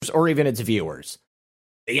or even its viewers.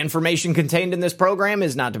 The information contained in this program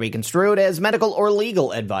is not to be construed as medical or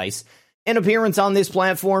legal advice. An appearance on this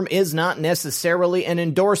platform is not necessarily an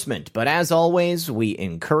endorsement, but as always, we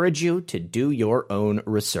encourage you to do your own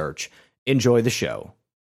research. Enjoy the show.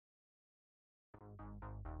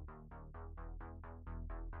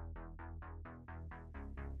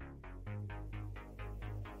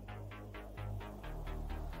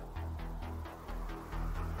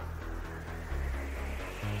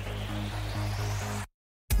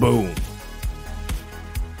 Boom.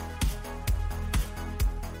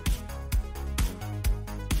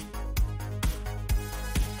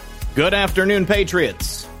 Good afternoon,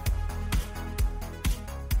 Patriots.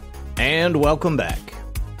 And welcome back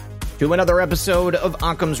to another episode of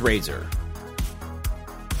Occam's Razor.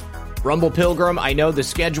 Rumble Pilgrim, I know the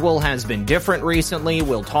schedule has been different recently.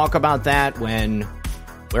 We'll talk about that when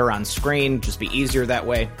we're on screen. Just be easier that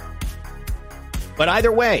way. But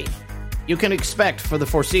either way, you can expect for the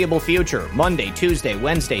foreseeable future, Monday, Tuesday,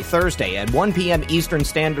 Wednesday, Thursday at 1 p.m. Eastern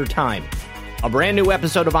Standard Time, a brand new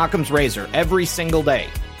episode of Occam's Razor every single day.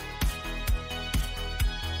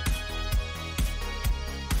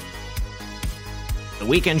 The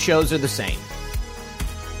weekend shows are the same.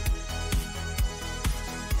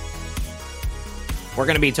 We're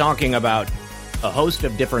going to be talking about a host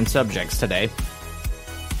of different subjects today.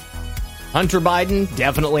 Hunter Biden,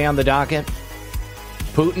 definitely on the docket.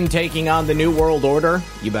 Putin taking on the New World Order,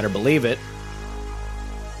 you better believe it.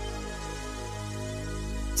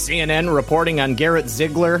 CNN reporting on Garrett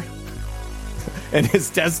Ziegler and his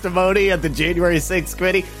testimony at the January 6th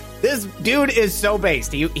committee. This dude is so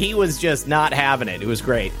based. He was just not having it. It was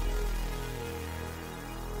great.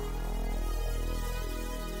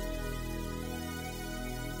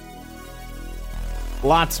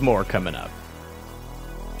 Lots more coming up.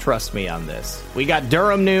 Trust me on this. We got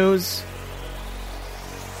Durham news.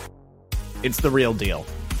 It's the real deal.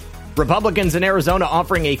 Republicans in Arizona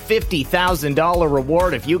offering a $50,000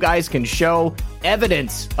 reward if you guys can show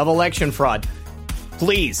evidence of election fraud.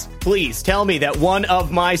 Please tell me that one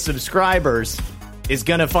of my subscribers is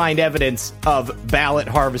going to find evidence of ballot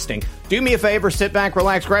harvesting. Do me a favor, sit back,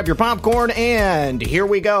 relax, grab your popcorn, and here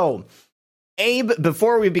we go. Abe,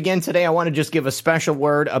 before we begin today, I want to just give a special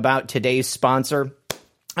word about today's sponsor.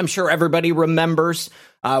 I'm sure everybody remembers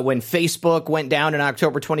when Facebook went down in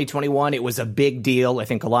October 2021. It was a big deal. I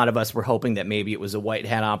think a lot of us were hoping that maybe it was a white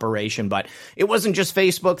hat operation, but it wasn't just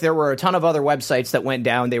Facebook. There were a ton of other websites that went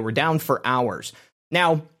down. They were down for hours.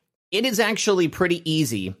 Now, it is actually pretty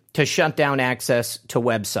easy to shut down access to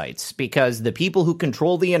websites because the people who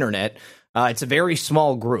control the internet, it's a very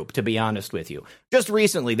small group, to be honest with you. Just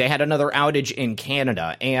recently, they had another outage in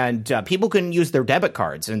Canada, and people couldn't use their debit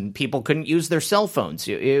cards, and people couldn't use their cell phones.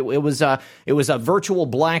 It was a virtual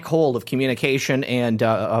black hole of communication and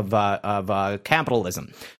of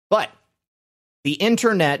capitalism. But the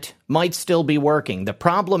internet might still be working. The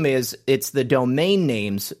problem is it's the domain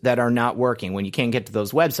names that are not working when you can't get to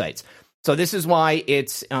those websites. So this is why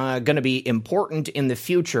it's going to be important in the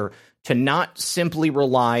future to not simply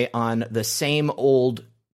rely on the same old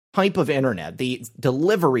type of internet, the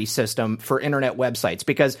delivery system for internet websites,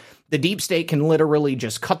 because the deep state can literally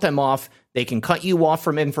just cut them off. They can cut you off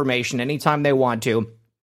from information anytime they want to.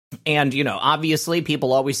 And, you know, obviously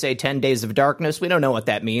people always say 10 days of darkness. We don't know what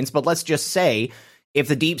that means, but let's just say if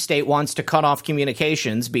the deep state wants to cut off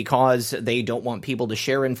communications because they don't want people to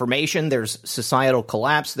share information, there's societal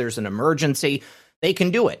collapse, there's an emergency, they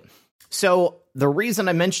can do it. So the reason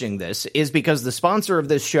I'm mentioning this is because the sponsor of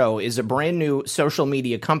this show is a brand new social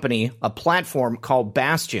media company, a platform called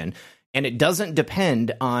Bastion, and it doesn't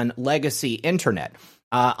depend on legacy internet.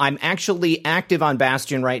 I'm actually active on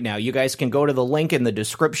Bastion right now. You guys can go to the link in the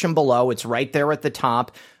description below. It's right there at the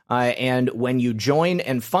top. And when you join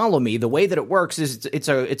and follow me, the way that it works is it's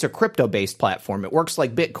a crypto-based platform. It works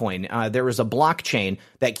like Bitcoin. There is a blockchain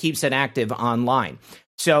that keeps it active online.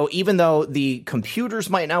 So even though the computers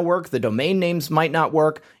might not work, the domain names might not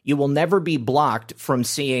work, you will never be blocked from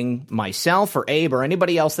seeing myself or Abe or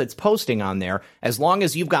anybody else that's posting on there, as long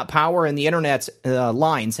as you've got power and the internet's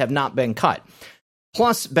lines have not been cut.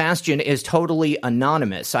 Plus, Bastion is totally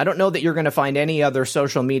anonymous. I don't know that you're going to find any other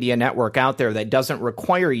social media network out there that doesn't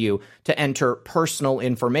require you to enter personal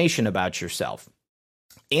information about yourself.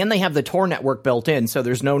 And they have the Tor network built in, so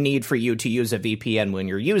there's no need for you to use a VPN when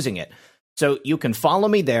you're using it. So you can follow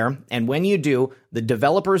me there, and when you do, the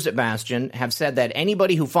developers at Bastion have said that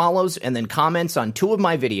anybody who follows and then comments on 2 of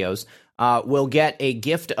my videos, will get a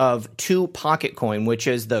gift of 2 Pocket Coin, which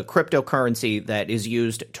is the cryptocurrency that is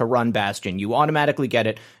used to run Bastion. You automatically get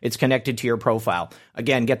it. It's connected to your profile.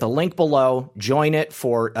 Again, get the link below. Join it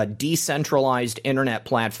for a decentralized internet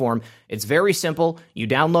platform. It's very simple. You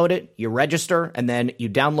download it, you register, and then you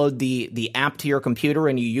download the app to your computer,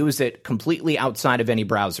 and you use it completely outside of any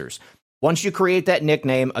browsers. Once you create that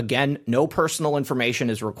nickname, again, no personal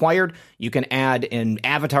information is required. You can add an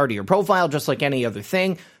avatar to your profile just like any other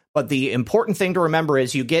thing. But the important thing to remember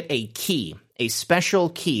is you get a key, a special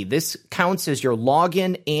key. This counts as your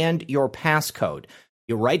login and your passcode.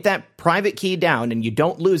 You write that private key down and you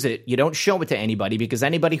don't lose it. You don't show it to anybody because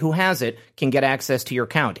anybody who has it can get access to your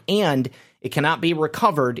account. And it cannot be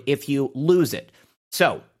recovered if you lose it.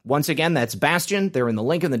 So, once again, that's Bastion. They're in the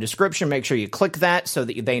link in the description. Make sure you click that so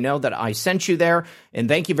that they know that I sent you there. And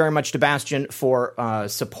thank you very much to Bastion for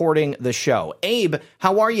supporting the show. Abe,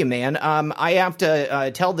 how are you, man? I have to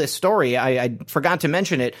tell this story. I forgot to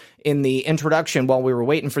mention it in the introduction while we were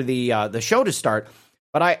waiting for the show to start.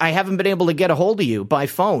 But I haven't been able to get a hold of you by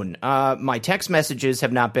phone. My text messages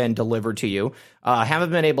have not been delivered to you. Haven't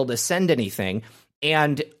been able to send anything.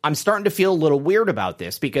 And I'm starting to feel a little weird about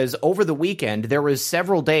this because over the weekend, there was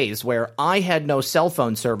several days where I had no cell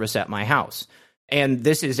phone service at my house. And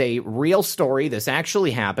this is a real story. This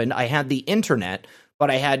actually happened. I had the internet,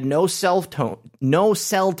 but I had no cell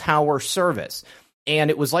tower service.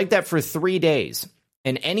 And it was like that for 3 days.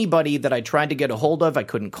 And anybody that I tried to get a hold of, I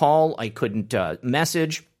couldn't call, I couldn't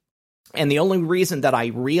message. And the only reason that I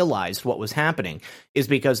realized what was happening is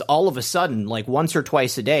because all of a sudden, like once or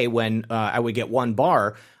twice a day when I would get one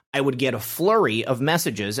bar, I would get a flurry of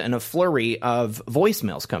messages and a flurry of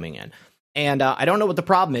voicemails coming in. And I don't know what the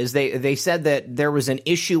problem is. They said that there was an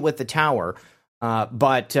issue with the tower,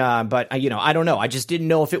 but you know, I don't know. I just didn't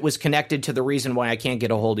know if it was connected to the reason why I can't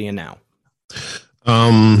get a hold of you now.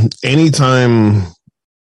 Anytime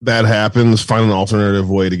that happens, find an alternative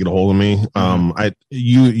way to get a hold of me.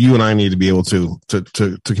 You and I need to be able to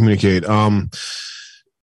communicate.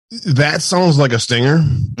 That sounds like a stinger.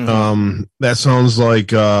 That sounds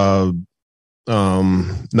like not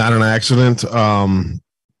an accident.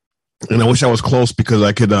 And I wish I was close because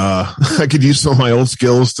I could I could use some of my old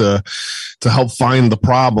skills to help find the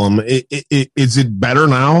problem. Is it better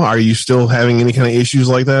now? Are you still having any kind of issues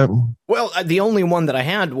like that? Well, the only one that I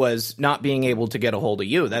had was not being able to get a hold of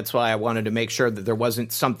you. That's why I wanted to make sure that there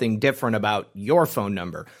wasn't something different about your phone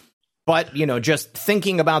number. But, you know, just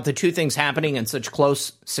thinking about the two things happening in such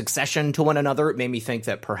close succession to one another, it made me think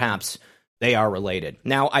that perhaps they are related.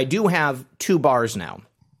 Now, I do have 2 bars now,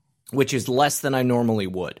 which is less than I normally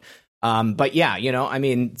would. But yeah, you know, I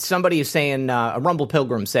mean, somebody is saying, a Rumble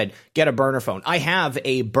Pilgrim said, get a burner phone. I have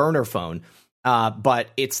a burner phone, but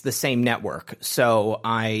it's the same network. So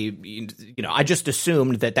I just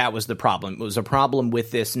assumed that was the problem. It was a problem with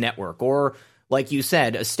this network, or like you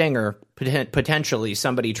said, a stinger, potentially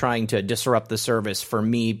somebody trying to disrupt the service for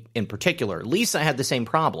me in particular. At least I had the same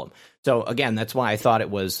problem. So again, that's why I thought it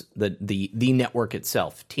was the network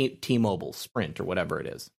itself, T-Mobile, Sprint, or whatever it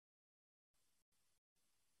is.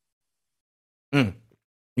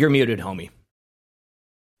 You're muted, homie.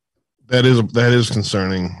 That is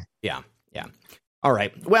concerning. Yeah. All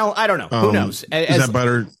right. Well, I don't know. Who knows? Is that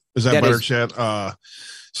better? Is that better, Chat?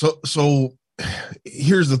 So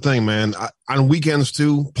here's the thing, man. On weekends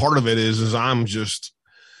too, part of it is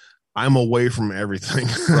I'm away from everything.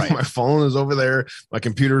 Right. My phone is over there. My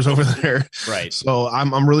computer's over there. Right. So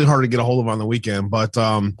I'm really hard to get a hold of on the weekend. But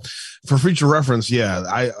for future reference, yeah,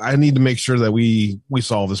 I need to make sure that we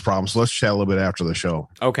solve this problem. So let's chat a little bit after the show.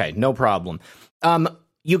 Okay, no problem.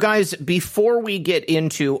 You guys, before we get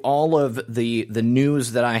into all of the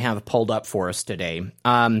news that I have pulled up for us today,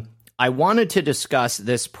 I wanted to discuss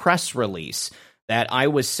this press release that I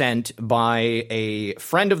was sent by a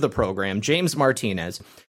friend of the program, James Martinez.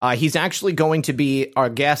 He's actually going to be our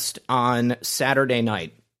guest on Saturday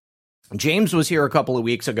night. James was here a couple of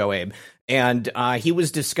weeks ago, Abe, and he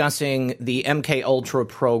was discussing the MK Ultra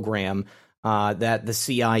program that the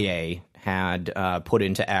CIA had put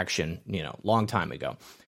into action, long time ago.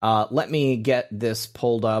 Let me get this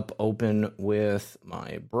pulled up, open with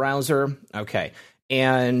my browser. Okay,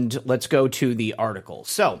 and let's go to the article.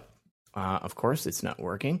 So, of course, it's not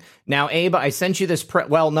working. Now, Abe, I sent you this.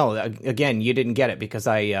 Again, you didn't get it because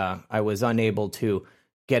I was unable to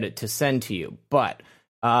get it to send to you. But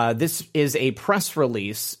this is a press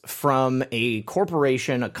release from a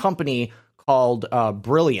corporation, a company called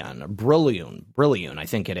Brillion, I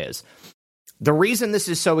think it is. The reason this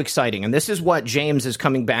is so exciting, and this is what James is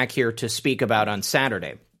coming back here to speak about on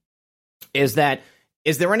Saturday, is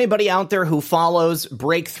there anybody out there who follows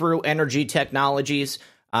breakthrough energy technologies?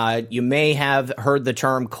 You may have heard the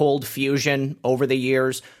term cold fusion over the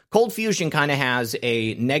years. Cold fusion kind of has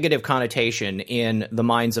a negative connotation in the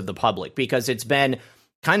minds of the public because it's been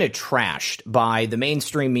kind of trashed by the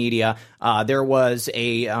mainstream media. There was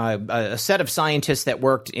a set of scientists that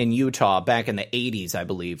worked in Utah back in the 80s, I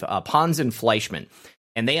believe, Pons and Fleischmann,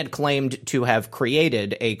 and they had claimed to have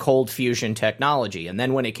created a cold fusion technology. And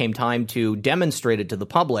then when it came time to demonstrate it to the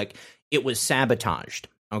public, it was sabotaged.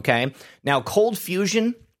 Okay. Now, cold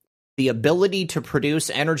fusion, the ability to produce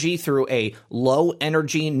energy through a low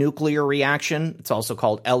energy nuclear reaction, it's also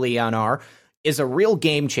called LENR, is a real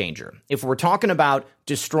game changer. If we're talking about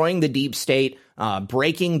destroying the deep state,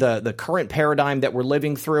 breaking the current paradigm that we're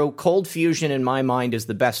living through, cold fusion, in my mind, is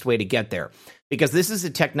the best way to get there. Because this is a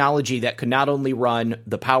technology that could not only run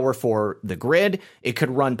the power for the grid, it could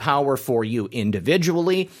run power for you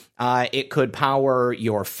individually. It could power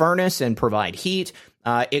your furnace and provide heat.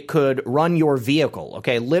 It could run your vehicle.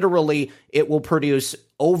 Okay, literally, it will produce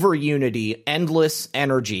over unity, endless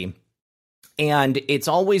energy. And it's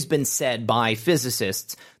always been said by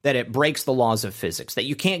physicists that it breaks the laws of physics, that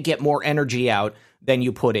you can't get more energy out than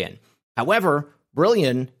you put in. However,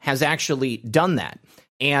 Brilliant has actually done that.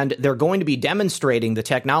 And they're going to be demonstrating the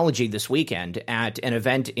technology this weekend at an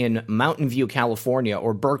event in Mountain View, California,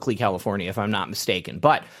 or Berkeley, California, if I'm not mistaken.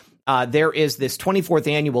 But there is this 24th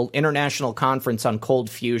Annual International Conference on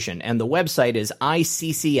Cold Fusion, and the website is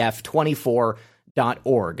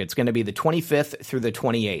iccf24.org. It's going to be the 25th through the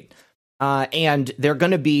 28th. And they're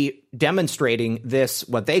going to be demonstrating this,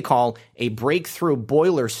 what they call a breakthrough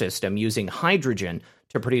boiler system using hydrogen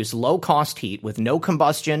to produce low-cost heat with no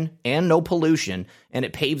combustion and no pollution, and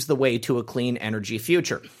it paves the way to a clean energy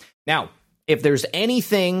future. Now, if there's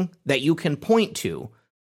anything that you can point to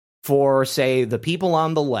for, say, the people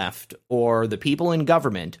on the left or the people in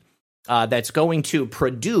government that's going to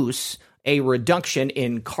produce a reduction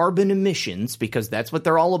in carbon emissions, because that's what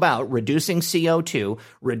they're all about, reducing CO2,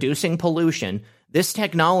 reducing pollution, this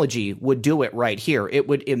technology would do it right here. It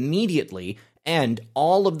would immediately end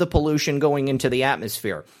all of the pollution going into the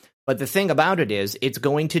atmosphere. But the thing about it is, it's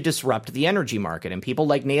going to disrupt the energy market, and people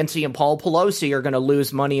like Nancy and Paul Pelosi are going to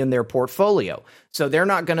lose money in their portfolio. So they're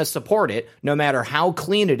not going to support it, no matter how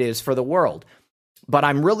clean it is for the world. But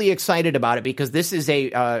I'm really excited about it because this is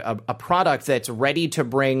a product that's ready to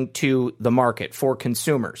bring to the market for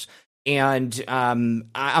consumers. And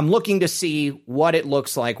I'm looking to see what it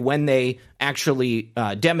looks like when they actually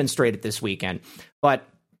demonstrate it this weekend. But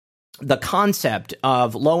the concept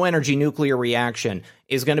of low-energy nuclear reaction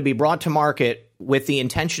is going to be brought to market with the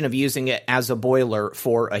intention of using it as a boiler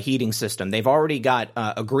for a heating system. They've already got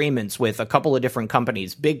agreements with a couple of different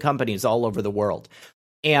companies, big companies all over the world.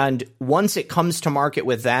 And once it comes to market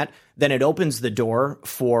with that, then it opens the door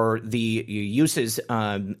for the uses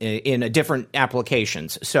in different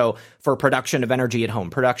applications. So for production of energy at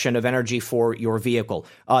home, production of energy for your vehicle.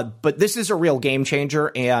 But this is a real game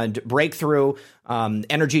changer, and breakthrough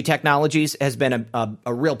energy technologies has been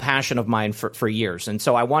a real passion of mine for years. And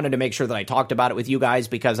so I wanted to make sure that I talked about it with you guys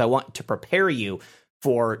because I want to prepare you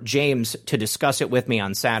for James to discuss it with me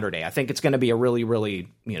on Saturday. I think it's going to be a really, really,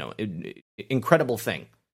 incredible thing.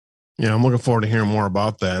 Yeah, I'm looking forward to hearing more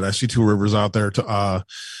about that. I see Two Rivers out there to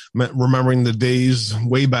remembering the days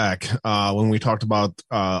way back when we talked about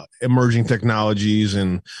emerging technologies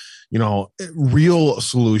and, real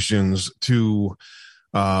solutions to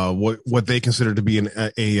what they consider to be an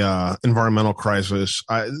environmental crisis.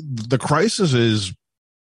 The crisis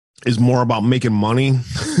is more about making money.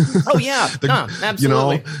 Oh yeah,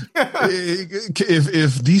 absolutely.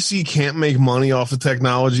 If DC can't make money off the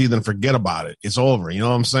technology, then forget about it. It's over. You know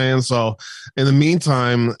what I'm saying? So in the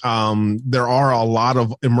meantime, there are a lot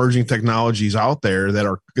of emerging technologies out there that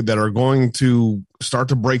are going to start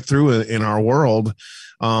to break through in our world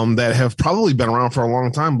that have probably been around for a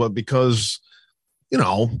long time, but because, the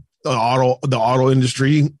auto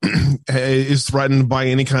industry is threatened by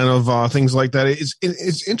any kind of things like that.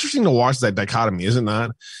 It's interesting to watch that dichotomy, is it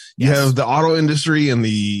not? You have the auto industry and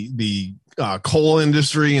the coal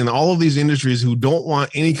industry and all of these industries who don't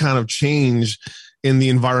want any kind of change in the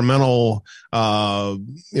environmental,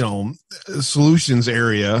 solutions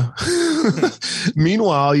area.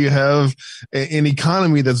 Meanwhile, you have an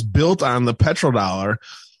economy that's built on the petrodollar.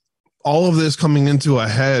 All of this coming into a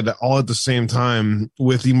head all at the same time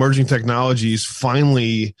with emerging technologies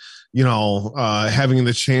finally, having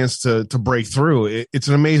the chance to break through. It's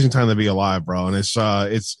an amazing time to be alive, bro. And it's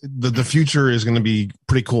the future is going to be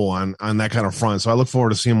pretty cool on that kind of front. So I look forward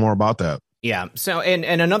to seeing more about that. Yeah. So, and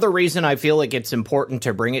another reason I feel like it's important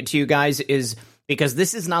to bring it to you guys is because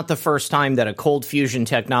this is not the first time that a cold fusion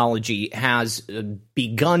technology has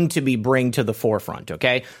begun to be bring to the forefront,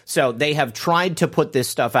 okay? So they have tried to put this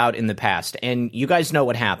stuff out in the past, and you guys know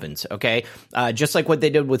what happens, okay? Just like what they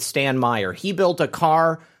did with Stan Meyer. He built a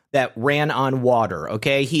car that ran on water,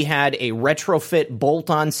 okay? He had a retrofit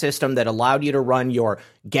bolt-on system that allowed you to run your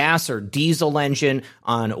gas or diesel engine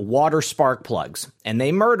on water spark plugs, and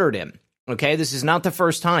they murdered him, okay? This is not the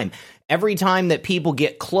first time. Every time that people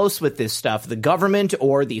get close with this stuff, the government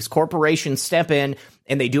or these corporations step in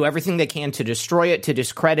and they do everything they can to destroy it, to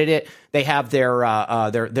discredit it. They have their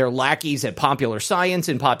lackeys at Popular Science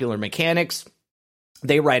and Popular Mechanics.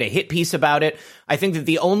 They write a hit piece about it. I think that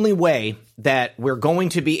the only way that we're going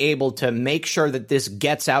to be able to make sure that this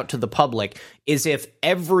gets out to the public is if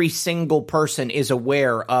every single person is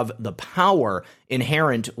aware of the power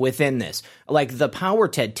inherent within this. Like the power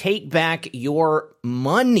to take back your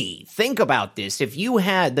money. Think about this. If you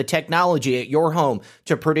had the technology at your home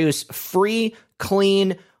to produce free,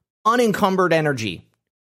 clean, unencumbered energy,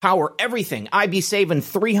 power everything, I'd be saving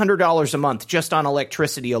 $300 a month just on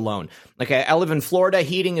electricity alone. Okay, I live in Florida.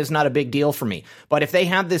 Heating is not a big deal for me. But if they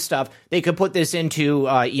have this stuff, they could put this into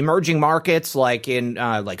emerging markets like in,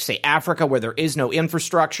 say, Africa, where there is no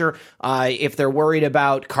infrastructure. If they're worried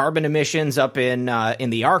about carbon emissions up in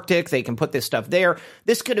the Arctic, they can put this stuff there.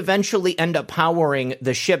 This could eventually end up powering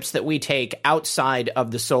the ships that we take outside of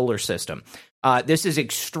the solar system. This is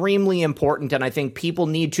extremely important, and I think people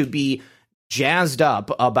need to be jazzed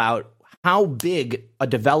up about how big a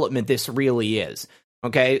development this really is.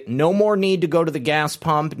 Okay, no more need to go to the gas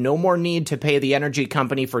pump, no more need to pay the energy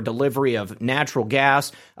company for delivery of natural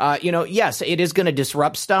gas. Yes, it is going to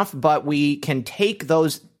disrupt stuff, but we can take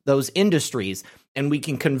those industries and we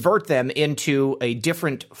can convert them into a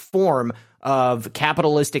different form of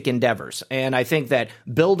capitalistic endeavors. And I think that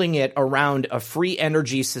building it around a free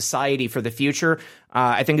energy society for the future,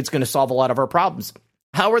 I think it's going to solve a lot of our problems.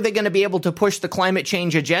 How are they going to be able to push the climate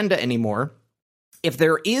change agenda anymore if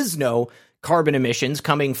there is no carbon emissions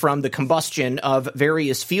coming from the combustion of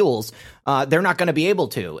various fuels? They're not going to be able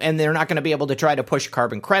to, and they're not going to be able to try to push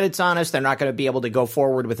carbon credits on us. They're not going to be able to go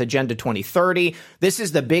forward with Agenda 2030. This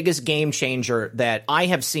is the biggest game changer that I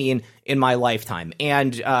have seen in my lifetime.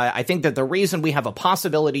 And I think that the reason we have a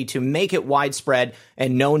possibility to make it widespread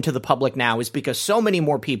and known to the public now is because so many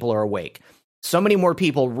more people are awake. So many more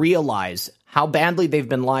people realize how badly they've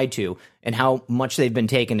been lied to and how much they've been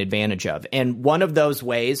taken advantage of. And one of those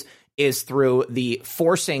ways is through the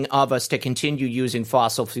forcing of us to continue using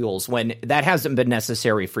fossil fuels when that hasn't been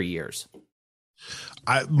necessary for years.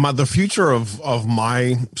 The future of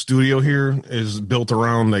my studio here is built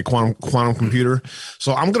around a quantum computer.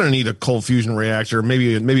 So I'm going to need a cold fusion reactor,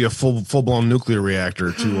 maybe a full blown nuclear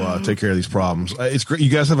reactor to take care of these problems. It's great. You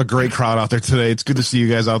guys have a great crowd out there today. It's good to see you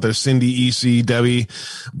guys out there. Cindy, EC, Debbie,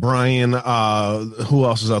 Brian, who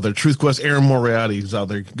else is out there? TruthQuest, Aaron Moriarty is out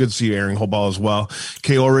there. Good to see you, Aaron Hobal as well.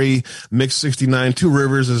 Kaori, Mix 69, Two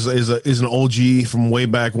Rivers is an OG from way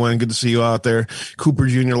back when. Good to see you out there. Cooper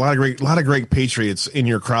Jr., a lot of great Patriots in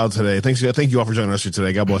your crowd today. Thank you all for joining us here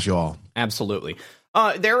today. God bless you all. Absolutely.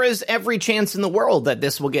 There is every chance in the world that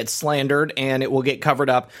this will get slandered and it will get covered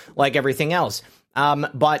up like everything else.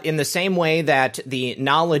 But in the same way that the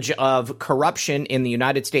knowledge of corruption in the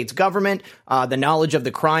United States government, the knowledge of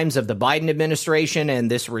the crimes of the Biden administration and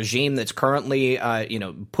this regime that's currently,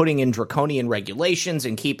 putting in draconian regulations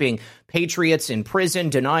and keeping patriots in prison,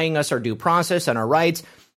 denying us our due process and our rights,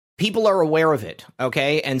 people are aware of it,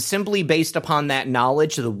 okay? And simply based upon that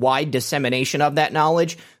knowledge, the wide dissemination of that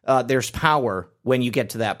knowledge, there's power when you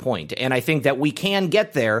get to that point. And I think that we can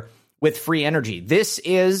get there with free energy. This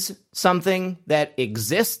is something that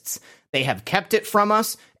exists. They have kept it from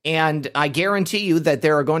us. And I guarantee you that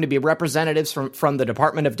there are going to be representatives from the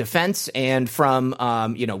Department of Defense and from,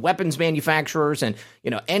 weapons manufacturers and,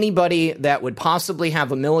 anybody that would possibly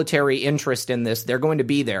have a military interest in this. They're going to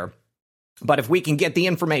be there. But if we can get the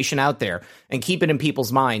information out there and keep it in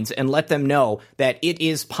people's minds and let them know that it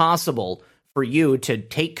is possible for you to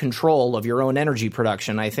take control of your own energy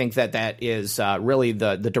production, I think that is really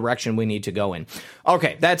the direction we need to go in.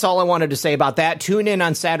 Okay, that's all I wanted to say about that. Tune in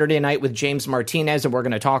on Saturday night with James Martinez, and we're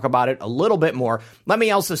going to talk about it a little bit more. Let me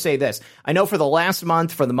also say this. I know for the last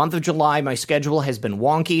month, for the month of July, my schedule has been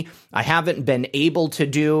wonky. I haven't been able to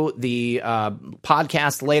do the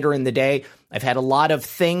podcast later in the day. I've had a lot of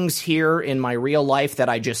things here in my real life that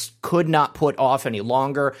I just could not put off any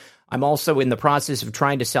longer. I'm also in the process of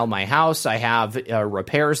trying to sell my house. I have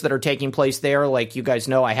repairs that are taking place there. Like you guys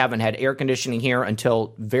know, I haven't had air conditioning here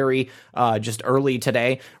until very just early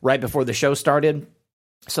today, right before the show started.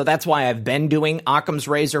 So that's why I've been doing Occam's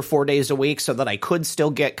Razor 4 days a week, so that I could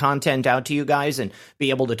still get content out to you guys and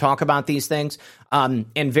be able to talk about these things. And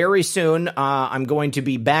very soon, I'm going to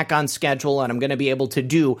be back on schedule, and I'm going to be able to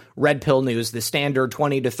do Red Pill News, the standard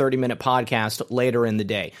 20 to 30-minute podcast later in the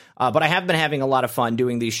day. But I have been having a lot of fun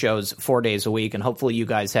doing these shows 4 days a week, and hopefully you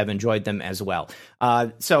guys have enjoyed them as well.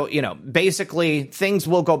 So, basically, things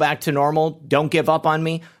will go back to normal. Don't give up on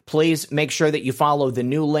me. Please make sure that you follow the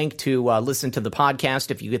new link to listen to the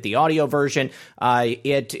podcast if you get the audio version.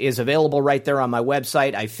 It is available right there on my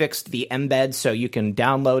website. I fixed the embed so you can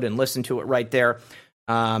download and listen to it right there.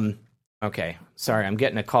 Okay, sorry, I'm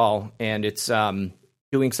getting a call, and it's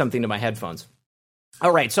doing something to my headphones.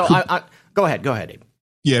 All right, so go ahead, Abe.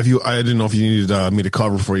 Yeah, I didn't know if you needed me to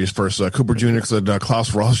cover for you first. Cooper Jr. said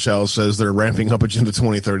Klaus Rothschild says they're ramping up Agenda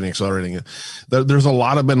 2030 and accelerating it. There's been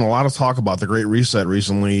a lot of talk about the Great Reset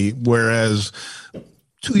recently, whereas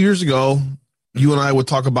 2 years ago, you and I would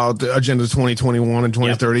talk about the Agenda 2021 and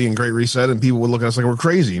 2030 and Great Reset, and people would look at us like we're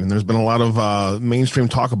crazy. And there's been a lot of mainstream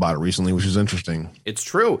talk about it recently, which is interesting. It's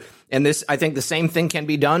true, and I think the same thing can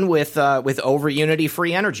be done with over unity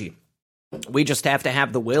free energy. We just have to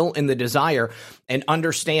have the will and the desire and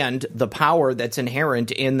understand the power that's inherent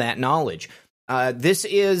in that knowledge. This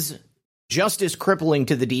is just as crippling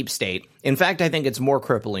to the deep state. In fact, I think it's more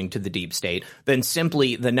crippling to the deep state than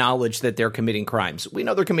simply the knowledge that they're committing crimes. We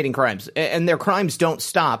know they're committing crimes, and their crimes don't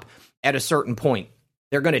stop at a certain point.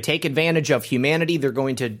 They're going to take advantage of humanity. They're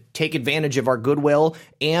going to take advantage of our goodwill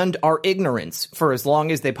and our ignorance for as long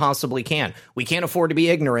as they possibly can. We can't afford to be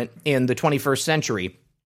ignorant in the 21st century.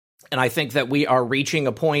 And I think that we are reaching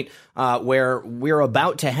a point where we're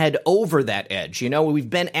about to head over that edge. We've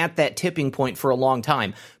been at that tipping point for a long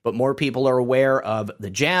time, but more people are aware of the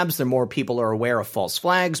jabs. More people are aware of false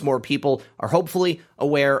flags. More people are hopefully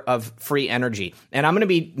aware of free energy. And I'm going to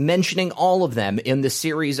be mentioning all of them in the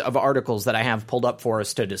series of articles that I have pulled up for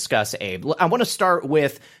us to discuss, Abe. I want to start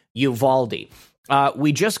with Uvalde.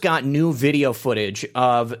 We just got new video footage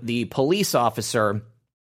of the police officer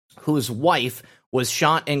whose wife was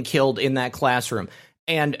shot and killed in that classroom.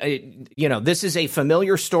 And, this is a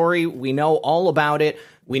familiar story. We know all about it.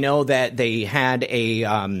 We know that they had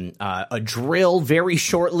a drill very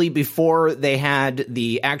shortly before they had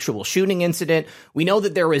the actual shooting incident. We know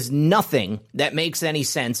that there is nothing that makes any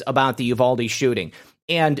sense about the Uvalde shooting.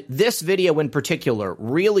 And this video in particular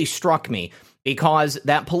really struck me because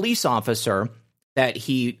that police officer, that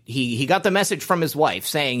he got the message from his wife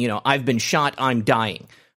saying, I've been shot, I'm dying.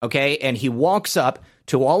 Okay, and he walks up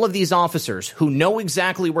to all of these officers who know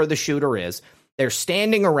exactly where the shooter is. They're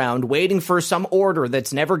standing around waiting for some order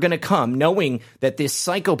that's never going to come, knowing that this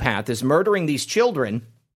psychopath is murdering these children.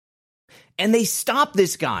 And they stop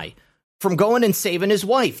this guy from going and saving his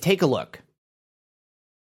wife. Take a look.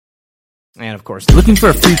 And of course, looking for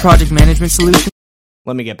a free project management solution?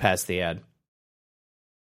 Let me get past the ad.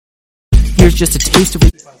 Here's just a taste of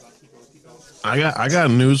it. I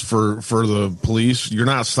got news for the police. You're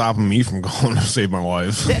not stopping me from going to save my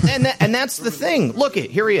wife. And that's the thing. Look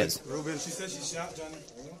it, here he is. Ruben, she says she's shot, Johnny.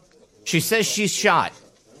 She says she's shot.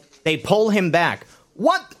 They pull him back.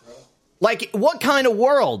 What kind of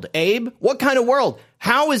world, Abe? What kind of world?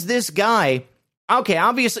 How is this guy? Okay,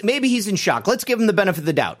 obviously, maybe he's in shock. Let's give him the benefit of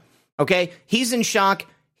the doubt. Okay, he's in shock.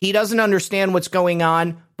 He doesn't understand what's going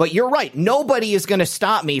on. But you're right. Nobody is going to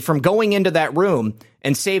stop me from going into that room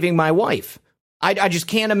and saving my wife. I just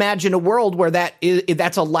can't imagine a world where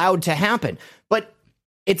that's allowed to happen. But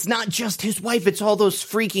it's not just his wife. It's all those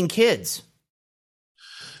freaking kids.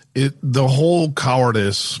 The whole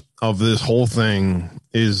cowardice of this whole thing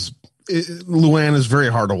Luann, is very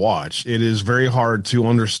hard to watch. It is very hard to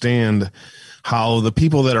understand how the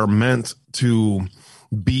people that are meant to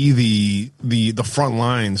be the front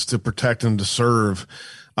lines to protect and to serve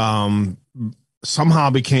somehow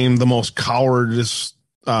became the most cowardice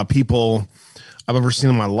people I've ever seen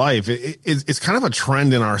in my life. It's kind of a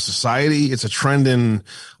trend in our society. It's a trend in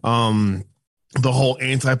the whole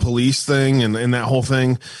anti-police thing and that whole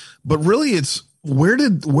thing. But really, it's where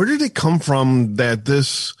did it come from that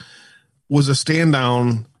this was a stand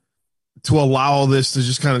down to allow this to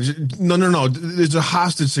just kind of no. It's a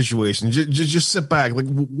hostage situation. Just sit back. Like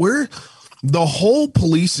where the whole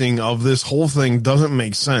policing of this whole thing doesn't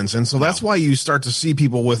make sense. And so that's why you start to see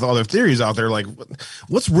people with other theories out there. Like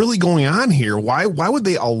what's really going on here? Why would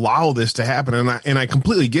they allow this to happen? And I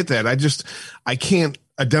completely get that. I can't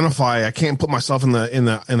identify. I can't put myself in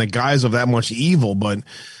the guise of that much evil, but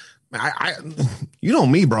I you know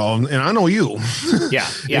me, bro, and I know you. Yeah.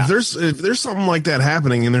 If there's something like that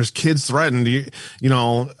happening and there's kids threatened, you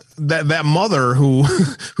know, that mother who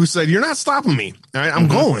said, "You're not stopping me. I'm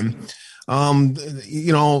going."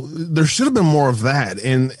 There should have been more of that,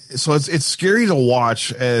 and so it's scary to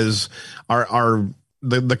watch as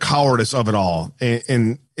the cowardice of it all,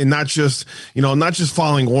 and not just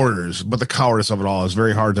following orders, but the cowardice of it all is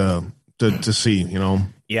very hard to see.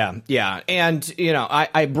 Yeah. And,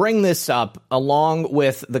 I bring this up along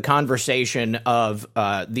with the conversation of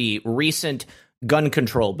the recent gun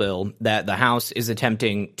control bill that the House is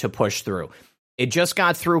attempting to push through. It just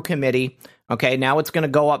got through committee. Okay, now it's going to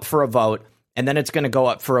go up for a vote, and then it's going to go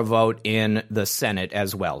up for a vote in the Senate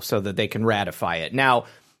as well so that they can ratify it. Now,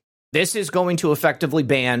 this is going to effectively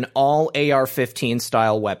ban all AR-15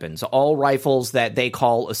 style weapons, all rifles that they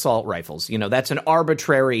call assault rifles. That's an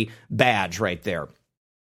arbitrary badge right there.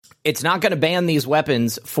 It's not going to ban these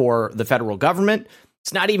weapons for the federal government.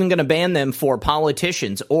 It's not even going to ban them for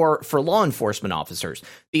politicians or for law enforcement officers.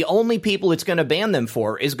 The only people it's going to ban them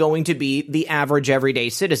for is going to be the average everyday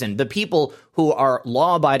citizen, the people who are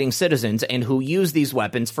law-abiding citizens and who use these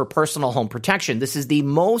weapons for personal home protection. This is the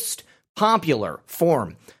most popular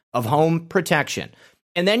form of home protection.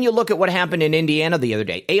 And then you look at what happened in Indiana the other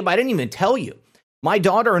day. Abe, I didn't even tell you. My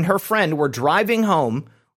daughter and her friend were driving home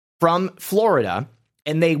from Florida,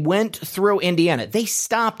 and they went through Indiana. They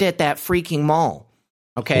stopped at that freaking mall.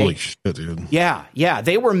 Okay. Holy shit, dude. Yeah.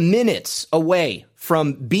 They were minutes away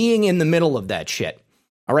from being in the middle of that shit.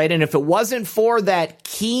 All right. And if it wasn't for that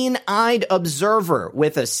keen-eyed observer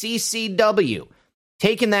with a CCW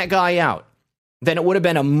taking that guy out, then it would have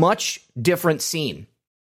been a much different scene.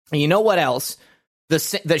 And you know what else?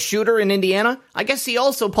 The shooter in Indiana, I guess he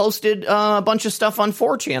also posted a bunch of stuff on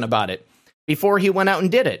 4chan about it before he went out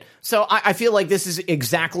and did it. So I feel like this is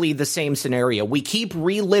exactly the same scenario. We keep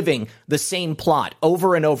reliving the same plot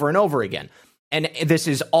over and over and over again. And this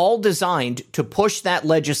is all designed to push that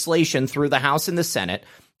legislation through the House and the Senate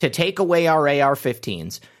to take away our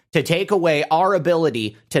AR-15s, to take away our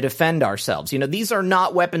ability to defend ourselves. These are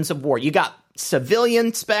not weapons of war. You got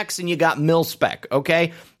civilian specs and you got mil spec,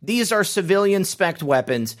 okay? These are civilian spec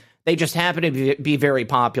weapons. They just happen to be very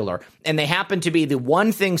popular, and they happen to be the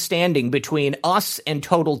one thing standing between us and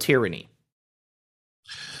total tyranny.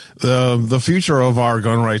 The future of our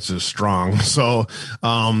gun rights is strong. So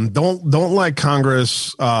don't let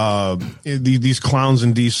Congress, these clowns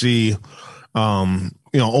in DC,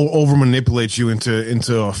 over manipulate you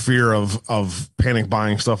into a fear of panic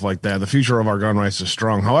buying, stuff like that. The future of our gun rights is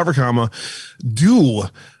strong. However,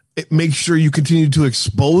 make sure you continue to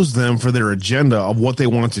expose them for their agenda of what they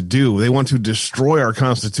want to do. They want to destroy our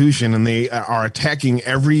Constitution, and they are attacking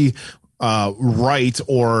every right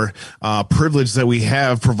or privilege that we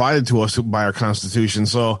have provided to us by our Constitution.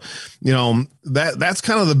 So, that's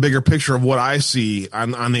kind of the bigger picture of what I see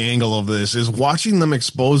on the angle of this, is watching them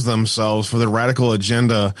expose themselves for their radical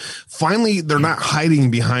agenda. Finally, they're not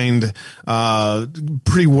hiding behind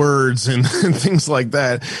pretty words and things like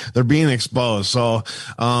that. They're being exposed. So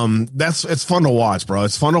it's fun to watch, bro.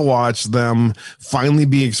 It's fun to watch them finally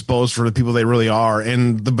be exposed for the people they really are.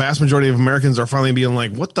 And the vast majority of Americans are finally being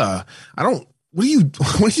like, what are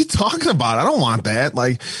you talking about? I don't want that.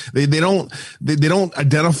 Like they don't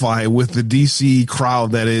identify with the DC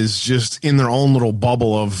crowd that is just in their own little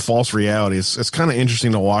bubble of false reality. It's kind of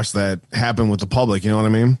interesting to watch that happen with the public. You know what I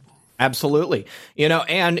mean? Absolutely.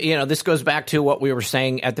 This goes back to what we were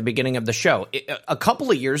saying at the beginning of the show. A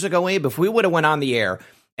couple of years ago, Abe, if we would have went on the air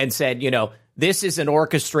and said, this is an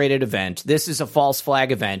orchestrated event, this is a false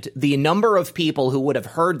flag event, the number of people who would have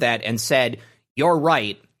heard that and said, you're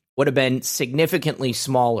right, would have been significantly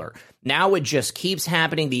smaller. Now it just keeps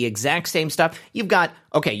happening, the exact same stuff. You've got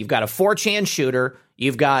a 4chan shooter,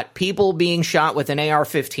 you've got people being shot with an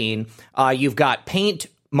AR-15, you've got paint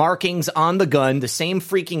markings on the gun, the same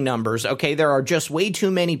freaking numbers. Okay, there are just way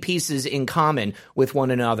too many pieces in common with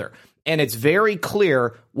one another. And it's very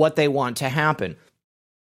clear what they want to happen.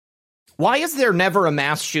 Why is there never a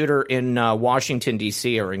mass shooter in Washington,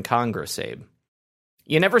 D.C. or in Congress, Abe?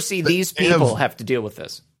 You never see these people have to deal with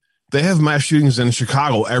this. They have mass shootings in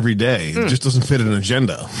Chicago every day. It just doesn't fit an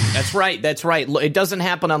agenda. That's right. It doesn't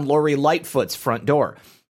happen on Lori Lightfoot's front door.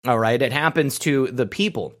 All right. It happens to the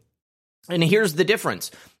people. And here's the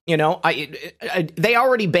difference. They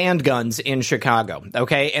already banned guns in Chicago.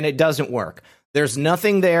 Okay. And it doesn't work. There's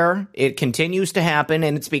nothing there. It continues to happen.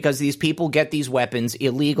 And it's because these people get these weapons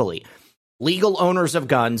illegally. Legal owners of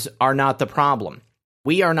guns are not the problem.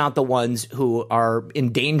 We are not the ones who are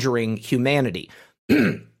endangering humanity.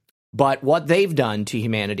 But what they've done to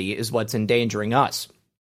humanity is what's endangering us.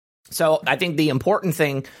 So I think the important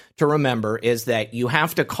thing to remember is that you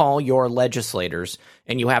have to call your legislators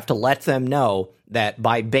and you have to let them know that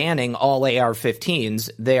by banning all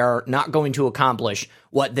AR-15s, they are not going to accomplish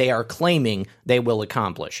what they are claiming they will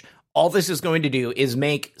accomplish. all this is going to do is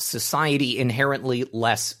make society inherently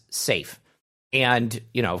less safe. And,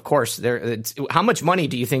 of course, how much money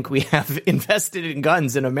do you think we have invested in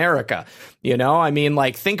guns in America?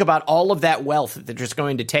 Think about all of that wealth that they're just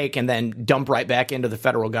going to take and then dump right back into the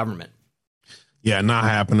federal government. Yeah, not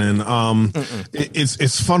happening.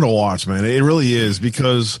 It's fun to watch, man. It really is,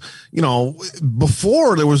 because,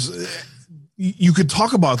 before there was, you could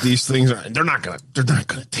talk about these things. They're not gonna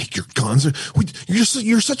take your guns.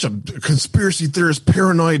 You're such a conspiracy theorist,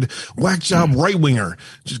 paranoid, whack job right winger.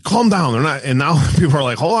 Just calm down. They're not. And now people are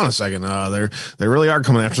like, hold on a second. They really are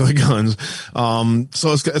coming after the guns.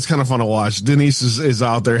 So it's kind of fun to watch. Denise is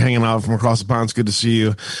out there hanging out from across the pond. It's good to see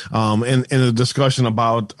you. And a discussion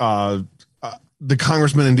about, the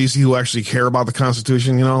congressmen in DC who actually care about the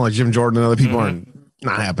Constitution, like Jim Jordan and other people aren't.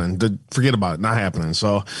 Not happening. Forget about it. Not happening.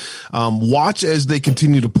 So, watch as they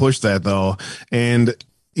continue to push that, though, and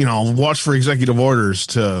watch for executive orders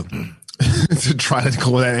to try to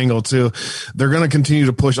go that angle too. They're going to continue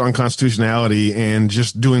to push unconstitutionality and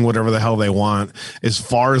just doing whatever the hell they want as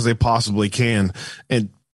far as they possibly can, and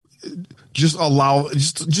just allow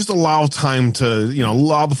time to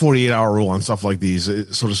allow the 48-hour rule on stuff like these,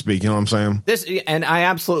 so to speak. You know what I'm saying? And I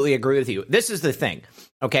absolutely agree with you. This is the thing.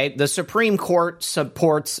 Okay, the Supreme Court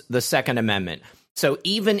supports the Second Amendment. So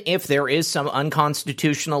even if there is some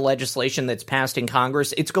unconstitutional legislation that's passed in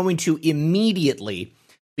Congress, it's going to immediately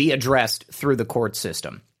be addressed through the court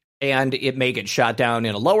system. And it may get shot down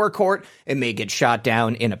in a lower court, it may get shot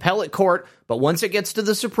down in appellate court, but once it gets to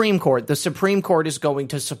the Supreme Court is going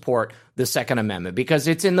to support the Second Amendment because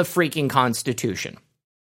it's in the freaking Constitution.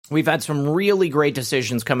 We've had some really great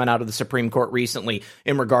decisions coming out of the Supreme Court recently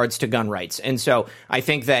in regards to gun rights. And so I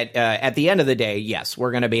think that at the end of the day, yes,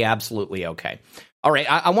 we're going to be absolutely okay. All right,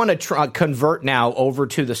 I want to convert now over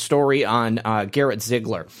to the story on Garrett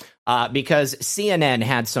Ziegler because CNN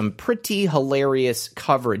had some pretty hilarious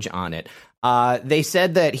coverage on it. They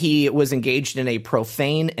said that he was engaged in a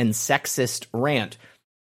profane and sexist rant.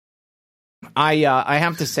 I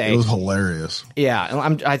have to say it was hilarious.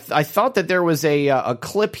 Yeah, I thought that there was a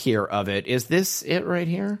clip here of it. Is this it right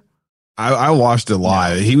here? I watched it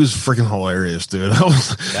live. No. He was freaking hilarious, dude.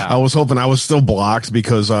 I was hoping I was still blocked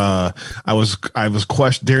because I was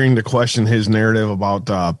daring to question his narrative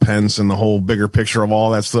about Pence and the whole bigger picture of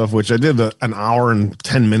all that stuff, which I did an hour and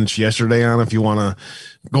 10 minutes yesterday on. If you want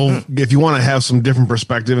to have some different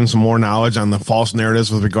perspective and some more knowledge on the false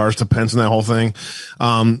narratives with regards to Pence and that whole thing,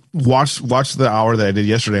 watch the hour that I did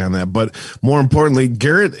yesterday on that. But more importantly,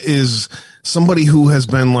 Garrett is somebody who has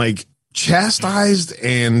been chastised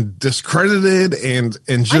and discredited and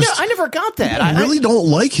just I never got that. I really don't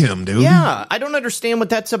like him, dude. Yeah, I don't understand what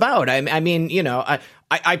that's about. I mean,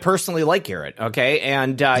 I personally like Garrett, okay,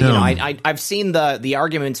 and I've seen the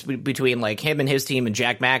arguments between him and his team and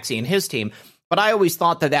Jack Maxey and his team. But I always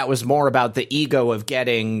thought that was more about the ego of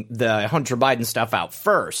getting the Hunter Biden stuff out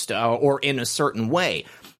first, or in a certain way.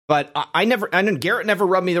 But Garrett never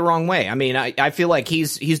rubbed me the wrong way. I mean, I feel like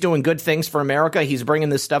he's doing good things for America. He's bringing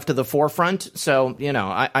this stuff to the forefront. So,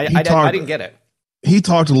 I didn't get it. He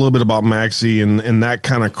talked a little bit about Maxey and that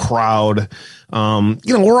kind of crowd.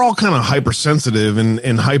 We're all kind of hypersensitive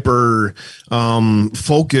and hyper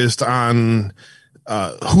focused on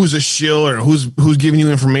who's a shill or who's giving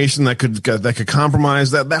you information that could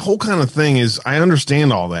compromise that whole kind of thing. Is I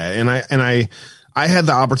understand all that, and I had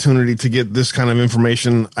the opportunity to get this kind of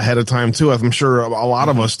information ahead of time too. I'm sure a lot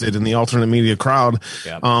of us did in the alternate media crowd.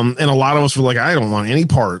 Yeah. And a lot of us were like, I don't want any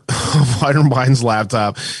part of Biden's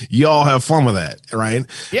laptop. Y'all have fun with that, right?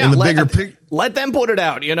 Yeah. And let them put it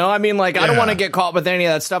out. I don't want to get caught with any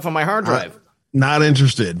of that stuff on my hard drive. Not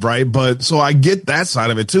interested, right? But so I get that side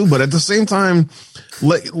of it too. But at the same time,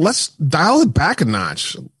 let's dial it back a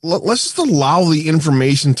notch. Let's just allow the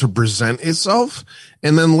information to present itself,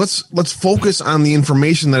 and then let's focus on the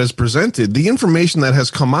information that is presented. The information that has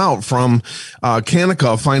come out from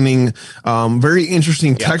Kanika finding very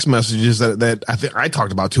interesting text messages that I think I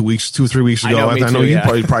talked about 2 or 3 weeks ago. I know you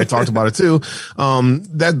probably talked about it too.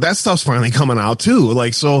 That stuff's finally coming out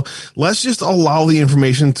too. So let's just allow the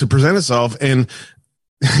information to present itself. And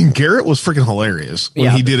Garrett was freaking hilarious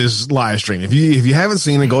when he did his live stream. If you haven't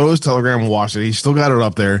seen it, go to his Telegram and watch it. He's still got it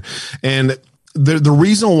up there. And the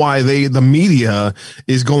reason why the media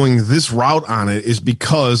is going this route on it is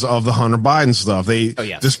because of the Hunter Biden stuff. They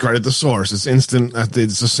discredit the source. It's instant.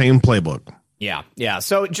 It's the same playbook. Yeah. Yeah.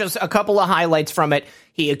 So just a couple of highlights from it.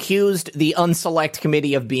 He accused the Unselect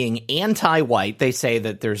Committee of being anti-white. They say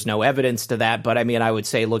that there's no evidence to that, but I mean, I would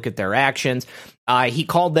say look at their actions. He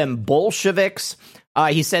called them Bolsheviks.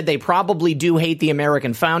 He said they probably do hate the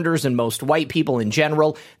American founders and most white people in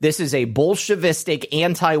general. This is a Bolshevistic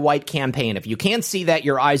anti-white campaign. If you can't see that,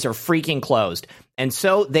 your eyes are freaking closed. And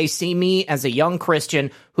so they see me as a young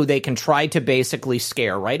Christian who they can try to basically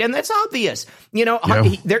scare, right? And that's obvious. You know, yeah.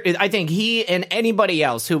 I think he and anybody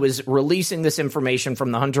else who is releasing this information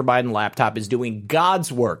from the Hunter Biden laptop is doing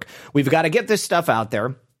God's work. We've got to get this stuff out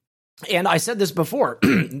there. And I said this before,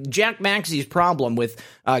 Jack Maxey's problem with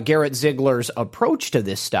Garrett Ziegler's approach to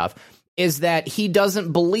this stuff is that he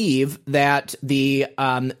doesn't believe that this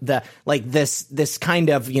kind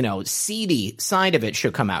of, you know, seedy side of it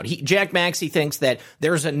should come out. Jack Maxey thinks that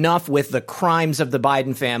there's enough with the crimes of the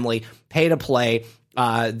Biden family, pay to play,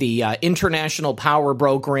 the international power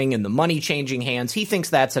brokering and the money changing hands. He thinks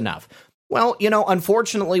that's enough. Well, you know,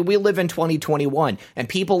 unfortunately, we live in 2021 and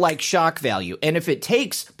people like shock value. And if it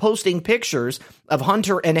takes posting pictures of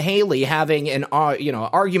Hunter and Haley having an,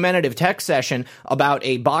 argumentative text session about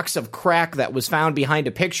a box of crack that was found behind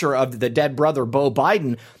a picture of the dead brother, Beau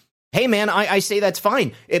Biden, hey, man, I say that's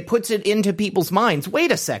fine. It puts it into people's minds.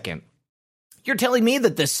 Wait a second. You're telling me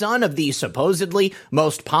that the son of the supposedly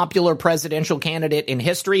most popular presidential candidate in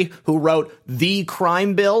history who wrote the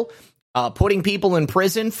crime bill, putting people in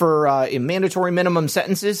prison for mandatory minimum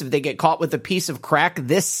sentences if they get caught with a piece of crack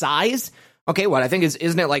this size. Okay, what I think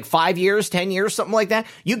isn't it like 5 years, 10 years, something like that?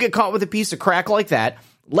 You get caught with a piece of crack like that,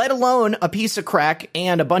 let alone a piece of crack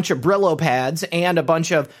and a bunch of Brillo pads and a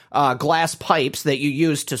bunch of glass pipes that you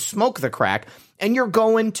use to smoke the crack, and you're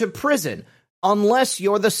going to prison. Unless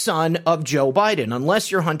you're the son of Joe Biden,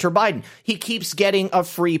 unless you're Hunter Biden. He keeps getting a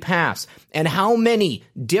free pass. And how many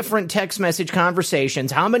different text message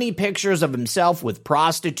conversations, how many pictures of himself with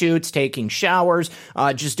prostitutes, taking showers,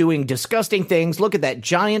 just doing disgusting things. Look at that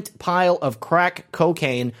giant pile of crack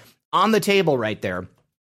cocaine on the table right there.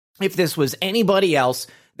 If this was anybody else,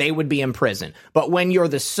 they would be in prison. But when you're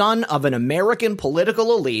the son of an American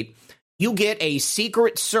political elite, you get a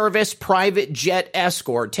Secret Service private jet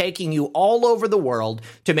escort taking you all over the world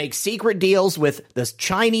to make secret deals with the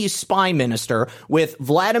Chinese spy minister, with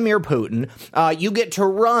Vladimir Putin. You get to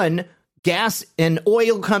run gas and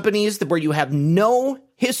oil companies where you have no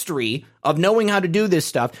history of knowing how to do this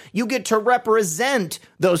stuff. You get to represent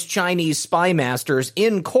those Chinese spy masters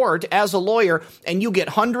in court as a lawyer, and you get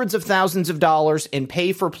hundreds of thousands of dollars in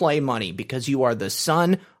pay-for-play money because you are the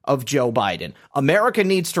son of Joe Biden. America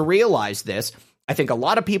needs to realize this. I think a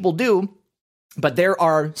lot of people do, but there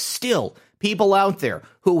are still people out there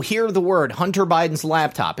who hear the word Hunter Biden's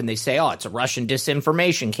laptop and they say, oh, it's a Russian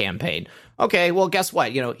disinformation campaign. Okay, well, guess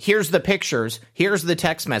what? You know, here's the pictures. Here's the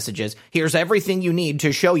text messages. Here's everything you need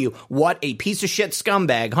to show you what a piece of shit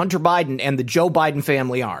scumbag Hunter Biden and the Joe Biden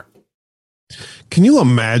family are. Can you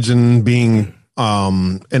imagine being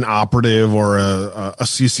an operative or a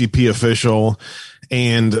CCP official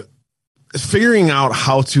and figuring out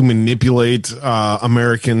how to manipulate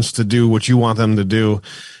Americans to do what you want them to do,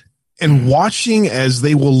 and watching as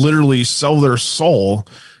they will literally sell their soul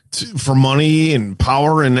for money and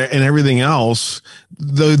power and everything else?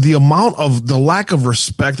 The amount of the lack of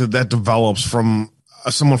respect that develops from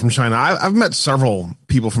someone from China. I've met several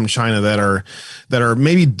people from China that are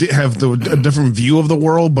maybe have a different view of the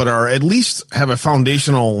world, but are at least have a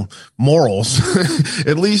foundational morals,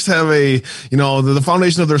 at least have the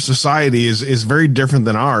foundation of their society is very different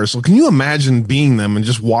than ours. So can you imagine being them and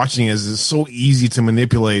just watching as it's so easy to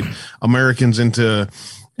manipulate Americans into,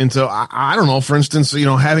 I don't know, for instance,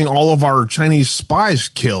 having all of our Chinese spies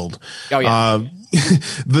killed. Oh, yeah.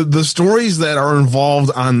 The stories that are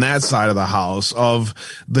involved on that side of the house of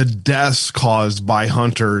the deaths caused by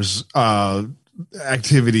Hunter's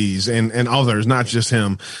activities and others, not just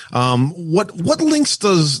him. What links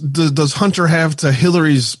does Hunter have to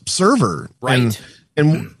Hillary's server? Right.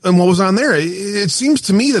 And what was on there? It seems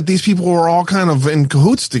to me that these people were all kind of in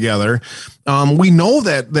cahoots together. We know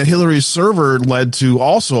that Hillary's server led to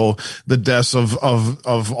also the deaths of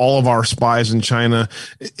all of our spies in China.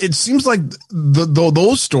 It seems like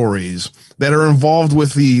those stories that are involved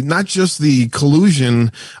with not just the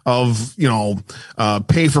collusion of,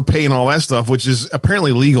 pay for pay and all that stuff, which is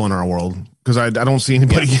apparently legal in our world. Because I don't see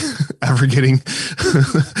anybody ever going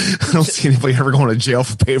to jail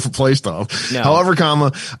for pay for play stuff. No. However,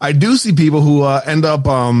 I do see people who end up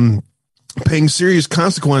paying serious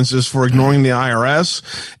consequences for ignoring the IRS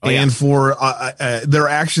and for their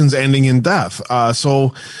actions ending in death.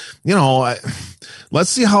 So, let's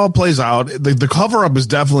see how it plays out. The cover up is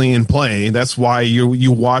definitely in play. That's why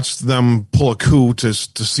you watched them pull a coup to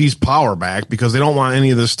seize power back, because they don't want any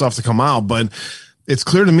of this stuff to come out. But it's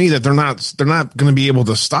clear to me that they're not going to be able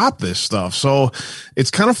to stop this stuff. So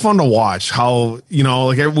it's kind of fun to watch how,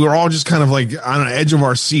 like we're all just kind of like on the edge of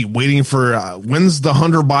our seat waiting for when's the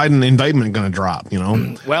Hunter Biden indictment going to drop,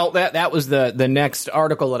 Well, that was the next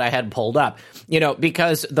article that I had pulled up,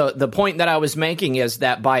 because the point that I was making is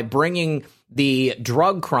that by bringing the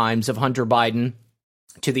drug crimes of Hunter Biden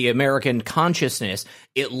to the American consciousness,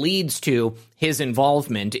 it leads to his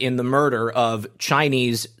involvement in the murder of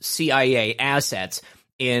Chinese CIA assets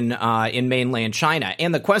in mainland China.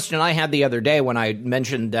 And the question I had the other day when I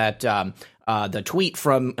mentioned that the tweet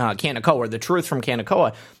from Kanakoa, or the truth from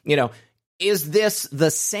Kanakoa, is this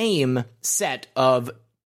the same set of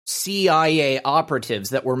CIA operatives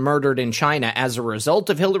that were murdered in China as a result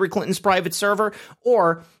of Hillary Clinton's private server?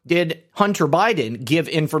 Or did Hunter Biden give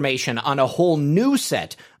information on a whole new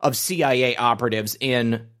set of CIA operatives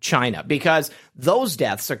in China? Because those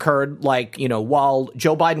deaths occurred while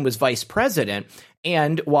Joe Biden was vice president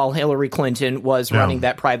and while Hillary Clinton was running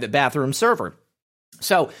that private bathroom server.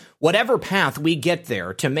 So whatever path we get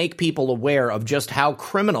there to make people aware of just how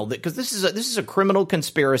criminal, because this is a criminal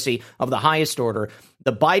conspiracy of the highest order.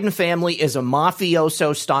 The Biden family is a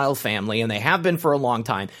mafioso-style family, and they have been for a long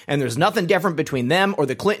time. And there's nothing different between them or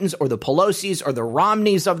the Clintons or the Pelosi's or the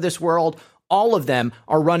Romneys of this world. All of them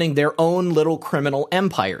are running their own little criminal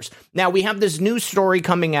empires. Now, we have this new story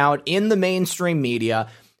coming out in the mainstream media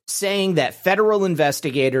saying that federal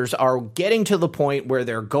investigators are getting to the point where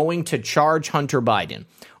they're going to charge Hunter Biden.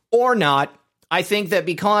 Or not, I think that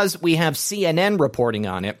because we have CNN reporting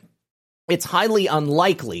on it, it's highly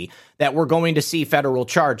unlikely that we're going to see federal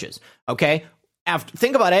charges, okay?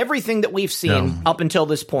 Think about everything that we've seen up until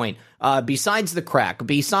this point, besides the crack,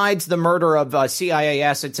 besides the murder of CIA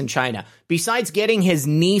assets in China, besides getting his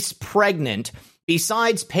niece pregnant,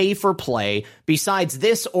 besides pay for play, besides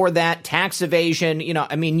this or that, tax evasion,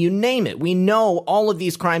 you name it. We know all of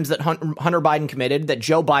these crimes that Hunter Biden committed, that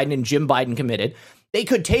Joe Biden and Jim Biden committed. They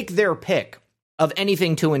could take their pick of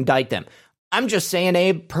anything to indict them. I'm just saying,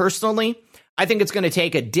 Abe, personally, I think it's going to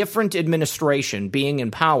take a different administration being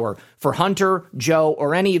in power for Hunter, Joe,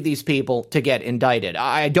 or any of these people to get indicted.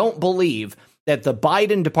 I don't believe that the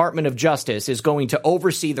Biden Department of Justice is going to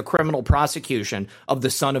oversee the criminal prosecution of the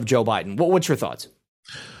son of Joe Biden. What's your thoughts?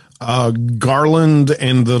 Garland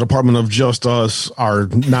and the Department of Justice are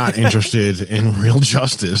not interested in real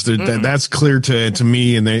justice. That's clear to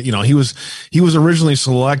me. And he was originally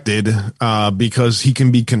selected because he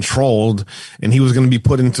can be controlled, and he was going to be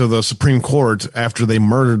put into the Supreme Court after they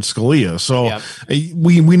murdered Scalia. So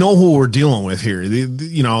we know who we're dealing with here.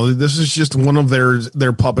 This is just one of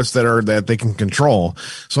their puppets that they can control.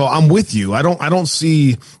 So I'm with you. I don't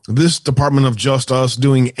see this Department of Justice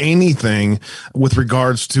doing anything with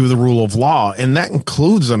regards to the rule of law, and that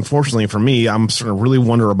includes, unfortunately for me, I'm starting to really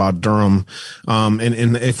wonder about Durham,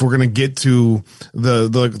 and if we're going to get to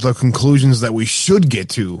the conclusions that we should get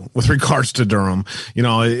to with regards to Durham.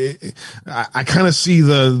 I kind of see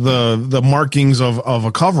the markings of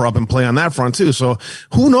a cover up and play on that front too. So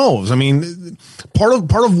who knows? I mean, part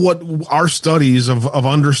of what our studies of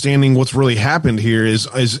understanding what's really happened here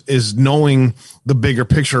is knowing the bigger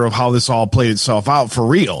picture of how this all played itself out for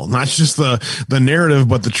real, not just the narrative,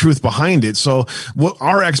 but the truth behind it. So what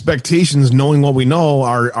our expectations, knowing what we know,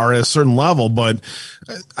 are at a certain level, but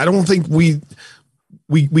I don't think we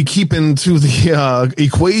keep into the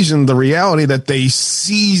equation the reality that they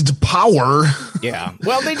seized power. Yeah.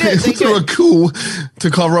 Well, they did. They through did. a coup to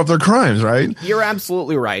cover up their crimes, right? You're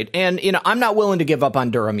absolutely right. And, I'm not willing to give up on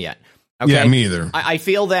Durham yet. Okay? Yeah, me either. I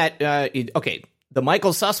feel that, the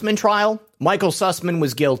Michael Sussman trial, Michael Sussman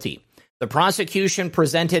was guilty. The prosecution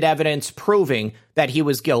presented evidence proving that he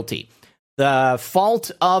was guilty. The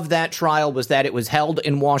fault of that trial was that it was held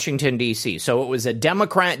in Washington, D.C. So it was a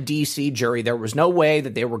Democrat D.C. jury. There was no way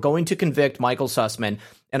that they were going to convict Michael Sussman.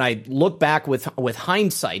 And I look back with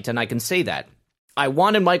hindsight, and I can say that. I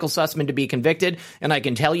wanted Michael Sussman to be convicted, and I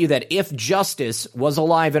can tell you that if justice was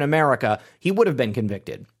alive in America, he would have been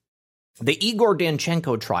convicted. The Igor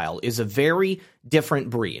Danchenko trial is a very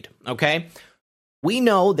different breed, okay? We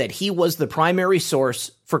know that he was the primary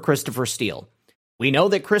source for Christopher Steele. We know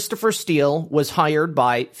that Christopher Steele was hired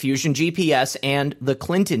by Fusion GPS and the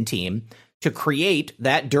Clinton team to create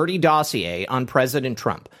that dirty dossier on President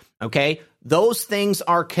Trump, okay? Those things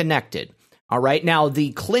are connected, all right? Now,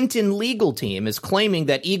 the Clinton legal team is claiming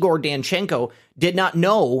that Igor Danchenko did not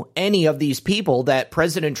know any of these people that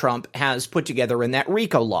President Trump has put together in that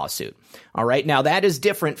RICO lawsuit, all right? Now, that is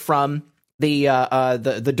different from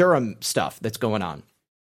the Durham stuff that's going on.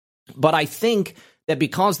 But I think that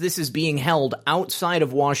because this is being held outside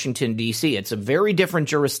of Washington, D.C., it's a very different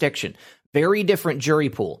jurisdiction, very different jury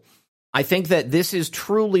pool. I think that this is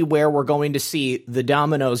truly where we're going to see the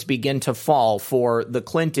dominoes begin to fall for the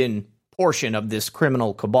Clinton portion of this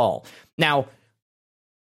criminal cabal. Now,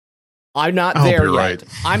 I'm not there yet.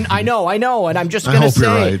 Right. I know, and I'm just going to say,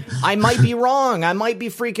 right. I might be wrong. I might be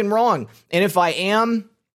freaking wrong. And if I am,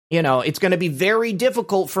 it's going to be very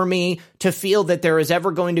difficult for me to feel that there is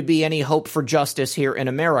ever going to be any hope for justice here in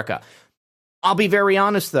America. I'll be very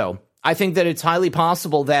honest, though. I think that it's highly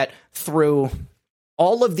possible that through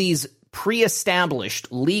all of these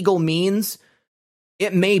pre-established legal means,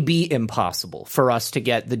 it may be impossible for us to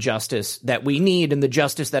get the justice that we need and the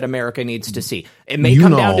justice that America needs to see. It may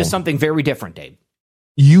come down to something very different, Dave.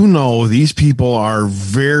 These people are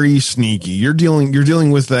very sneaky. You're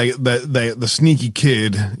dealing with the sneaky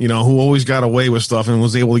kid, who always got away with stuff and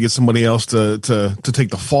was able to get somebody else to take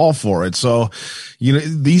the fall for it. So,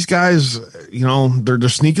 these guys, they're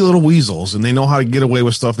sneaky little weasels, and they know how to get away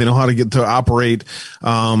with stuff. They know how to get to operate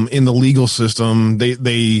in the legal system.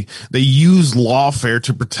 They use lawfare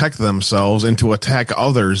to protect themselves and to attack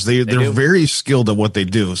others. They're very skilled at what they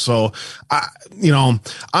do. So, I'm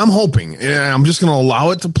hoping, and I'm just going to allow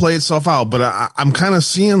it to play itself out, but I'm kind of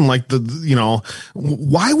seeing like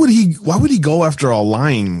why would he go after a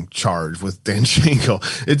lying charge with Danchenko?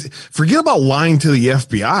 Forget about lying to the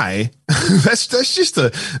FBI.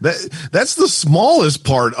 that's the smallest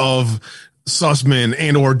part of Sussman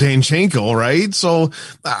and or Danchenko, right? So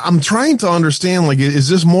I'm trying to understand, like, is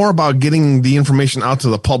this more about getting the information out to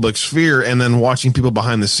the public sphere and then watching people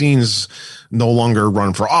behind the scenes no longer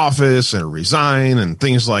run for office and resign and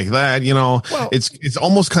things like that? Well, it's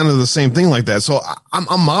almost kind of the same thing like that. So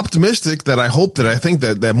I'm optimistic that I think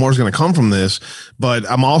that more is going to come from this, but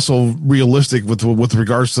I'm also realistic with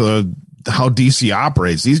regards to how DC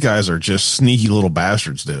operates. These guys are just sneaky little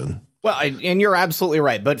bastards, dude. Well, and you're absolutely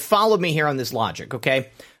right, but follow me here on this logic, okay?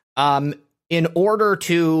 In order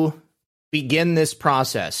to begin this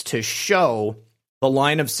process to show the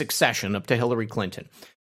line of succession up to Hillary Clinton,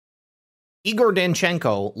 Igor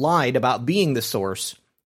Danchenko lied about being the source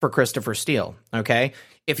for Christopher Steele, okay?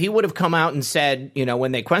 If he would have come out and said,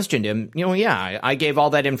 when they questioned him, I gave all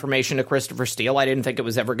that information to Christopher Steele. I didn't think it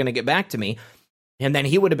was ever going to get back to me. And then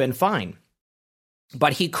he would have been fine.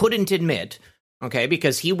 But he couldn't admit, okay,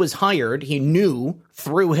 because he was hired, he knew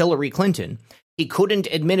through Hillary Clinton. He couldn't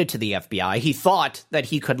admit it to the FBI. He thought that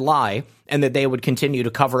he could lie and that they would continue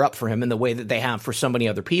to cover up for him in the way that they have for so many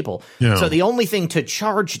other people. Yeah. So the only thing to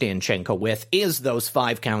charge Danchenko with is those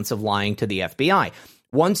 5 counts of lying to the FBI.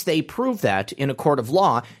 Once they prove that in a court of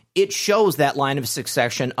law, it shows that line of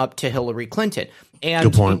succession up to Hillary Clinton.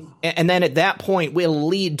 And, good point. And then at that point will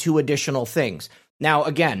lead to additional things. Now,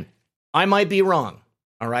 again, I might be wrong,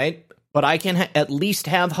 all right? But I can at least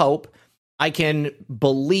have hope. I can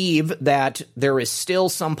believe that there is still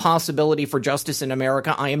some possibility for justice in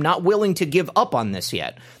America. I am not willing to give up on this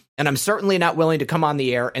yet. And I'm certainly not willing to come on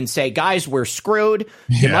the air and say, guys, we're screwed.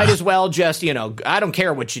 Yeah. You might as well just, I don't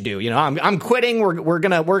care what you do. I'm quitting. We're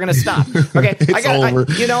gonna stop. Okay.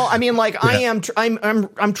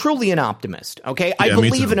 I'm truly an optimist. Okay. I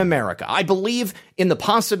believe in America. I believe in the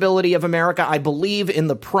possibility of America. I believe in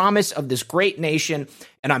the promise of this great nation,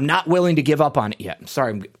 and I'm not willing to give up on it yet.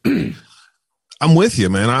 Sorry. I'm with you,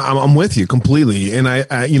 man. I'm with you completely. And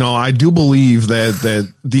I do believe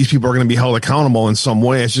that these people are going to be held accountable in some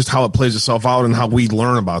way. It's just how it plays itself out and how we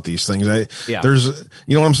learn about these things. There's,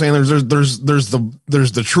 you know what I'm saying? There's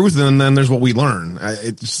the truth, and then there's what we learn.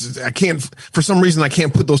 I can't, for some reason, I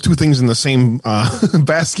can't put those two things in the same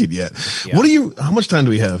basket yet. Yeah. How much time do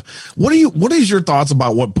we have? What is your thoughts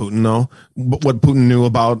about what Putin knew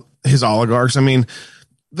about his oligarchs? I mean,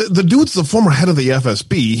 the dude's the former head of the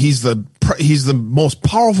FSB. He's the most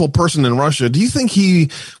powerful person in Russia. Do you think he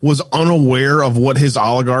was unaware of what his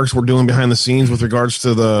oligarchs were doing behind the scenes with regards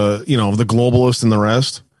to the globalists and the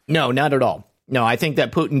rest? No, not at all. No, I think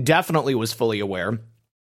that Putin definitely was fully aware.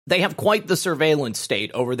 They have quite the surveillance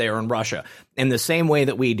state over there in Russia in the same way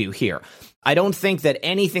that we do here. I don't think that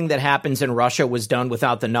anything that happens in Russia was done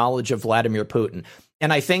without the knowledge of Vladimir Putin.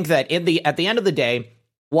 And I think that at the end of the day,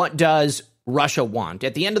 what does Russia want?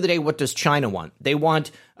 At the end of the day, what does China want? They want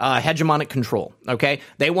hegemonic control, okay?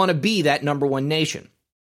 They want to be that number one nation.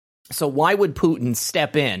 So why would Putin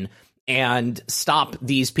step in and stop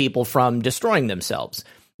these people from destroying themselves?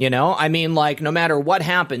 No matter what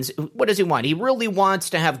happens, what does he want? He really wants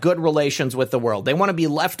to have good relations with the world. They want to be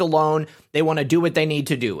left alone. They want to do what they need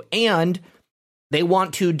to do. And they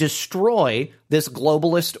want to destroy this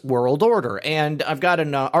globalist world order. And I've got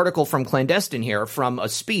an article from Clandestine here from a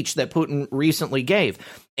speech that Putin recently gave.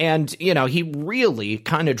 And, he really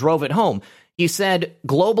kind of drove it home. He said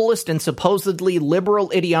globalist and supposedly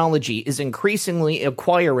liberal ideology is increasingly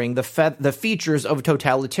acquiring the features of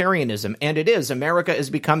totalitarianism. And it is. America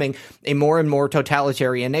is becoming a more and more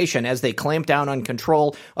totalitarian nation as they clamp down on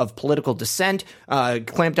control of political dissent,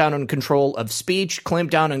 clamp down on control of speech,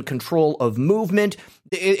 clamp down on control of movement.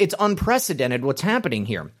 It's unprecedented what's happening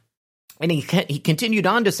here. And he continued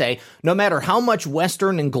on to say, no matter how much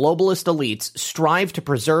Western and globalist elites strive to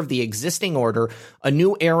preserve the existing order, a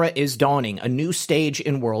new era is dawning, a new stage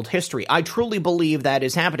in world history. I truly believe that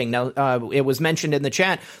is happening. Now, it was mentioned in the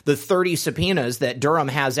chat, the 30 subpoenas that Durham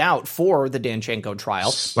has out for the Danchenko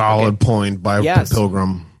trial. Solid point by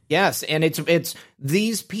Pilgrim. Yes, and it's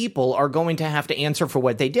these people are going to have to answer for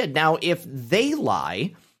what they did. Now, if they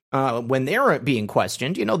lie when they're being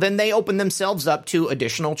questioned, then they open themselves up to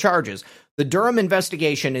additional charges. The Durham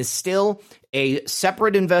investigation is still a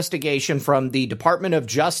separate investigation from the Department of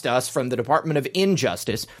Justice, from the Department of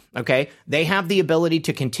Injustice, okay? They have the ability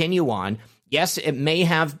to continue on. Yes, it may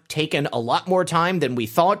have taken a lot more time than we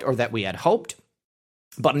thought or that we had hoped,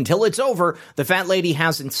 but until it's over, the fat lady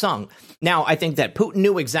hasn't sung. Now, I think that Putin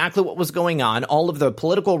knew exactly what was going on, all of the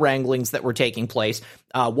political wranglings that were taking place,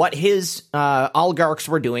 what his oligarchs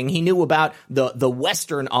were doing. He knew about the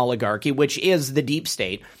Western oligarchy, which is the deep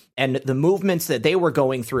state, and the movements that they were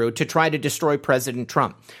going through to try to destroy President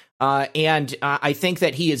Trump. And I think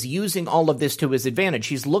that he is using all of this to his advantage.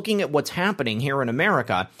 He's looking at what's happening here in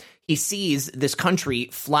America. He sees this country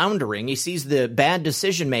floundering. He sees the bad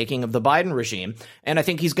decision-making of the Biden regime, and I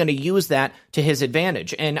think he's going to use that to his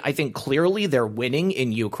advantage. And I think clearly they're winning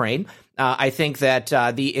in Ukraine. I think that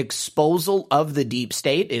the exposal of the deep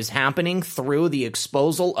state is happening through the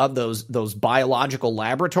exposal of those biological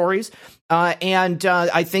laboratories. And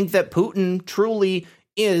I think that Putin truly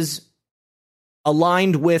is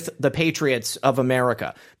aligned with the patriots of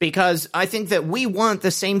America, because I think that we want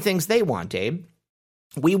the same things they want, Abe.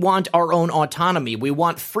 We want our own autonomy. We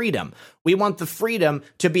want freedom. We want the freedom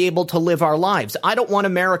to be able to live our lives. I don't want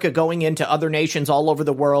America going into other nations all over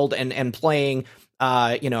the world and playing,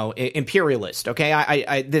 imperialist. Okay.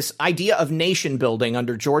 I this idea of nation building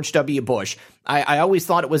under George W. Bush, I always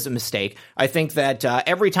thought it was a mistake. I think that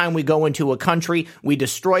every time we go into a country, we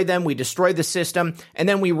destroy them, we destroy the system, and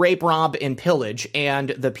then we rape, rob, and pillage. And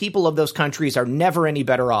the people of those countries are never any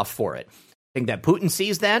better off for it. I think that Putin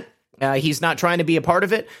sees that. He's not trying to be a part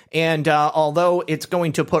of it. And although it's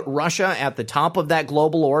going to put Russia at the top of that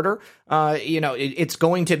global order, it's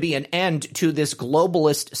going to be an end to this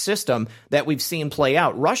globalist system that we've seen play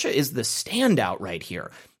out. Russia is the standout right here.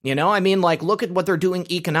 Look at what they're doing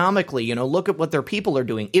economically. Look at what their people are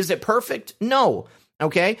doing. Is it perfect? No.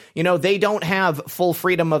 Okay. They don't have full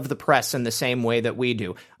freedom of the press in the same way that we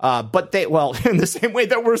do. But in the same way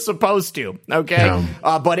that we're supposed to. Okay.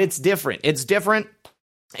 Yeah. But it's different. It's different.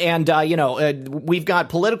 And, we've got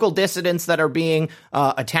political dissidents that are being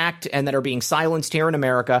attacked and that are being silenced here in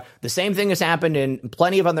America. The same thing has happened in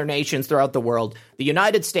plenty of other nations throughout the world. The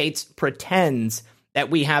United States pretends that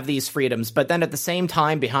we have these freedoms, but then at the same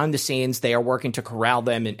time, behind the scenes, they are working to corral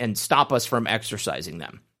them and stop us from exercising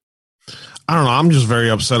them. I don't know. I'm just very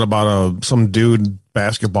upset about some dude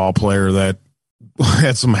basketball player that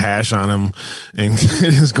had some hash on him and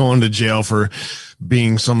is going to jail for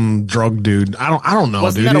being some drug dude. I don't know.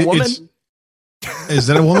 Wasn't dude. That a woman? Is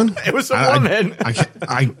that a woman? It was a woman.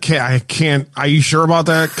 I can't. Are you sure about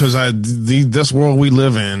that? Because this world we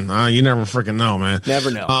live in, you never freaking know, man. Never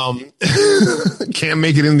know. Can't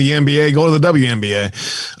make it in the NBA. Go to the WNBA.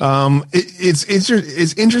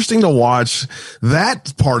 It's interesting to watch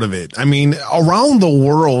that part of it. I mean, around the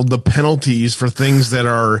world, the penalties for things that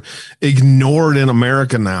are ignored in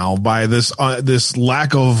America now by this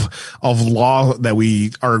lack of law that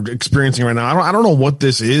we are experiencing right now. I don't know what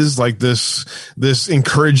this is, like this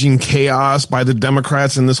encouraging chaos by the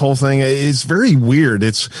Democrats and this whole thing. It's very weird.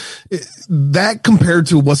 That compared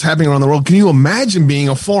to what's happening around the world. Can you imagine being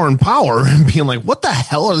a foreign power and being like, what the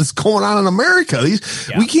hell is going on in America?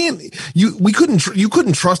 You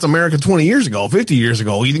couldn't trust America 20 years ago, 50 years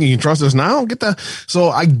ago. You think you can trust us now? So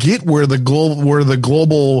I get where the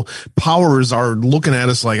global powers are looking at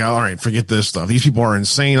us like, all right, forget this stuff. These people are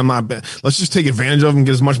insane. Let's just take advantage of them,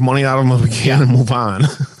 get as much money out of them as we can and move on.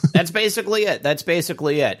 That's basically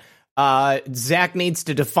it. Zach needs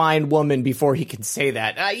to define woman before he can say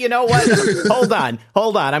that. You know what? Hold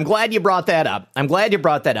on. I'm glad you brought that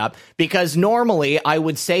up because normally I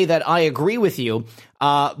would say that I agree with you.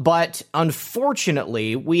 But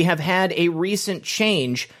unfortunately, we have had a recent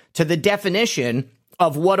change to the definition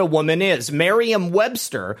of what a woman is.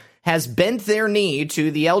 Merriam-Webster has bent their knee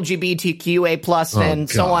to the LGBTQA plus and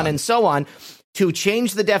so on and so on. to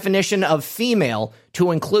change the definition of female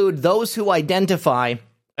to include those who identify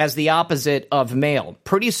as the opposite of male.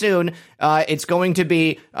 Pretty soon, it's going to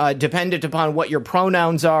be dependent upon what your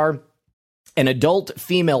pronouns are. An adult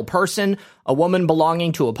female person, a woman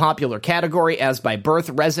belonging to a popular category as by birth,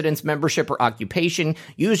 residence, membership, or occupation,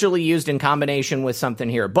 usually used in combination with something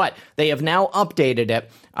here. But they have now updated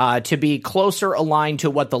it to be closer aligned to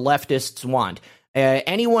what the leftists want.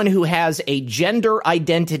 Anyone who has a gender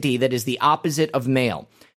identity that is the opposite of male.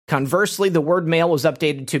 Conversely, the word male was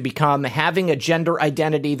updated to become having a gender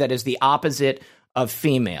identity that is the opposite of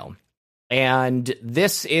female. And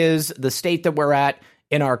this is the state that we're at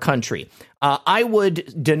in our country. I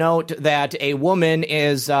would denote that a woman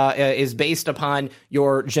is based upon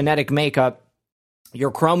your genetic makeup,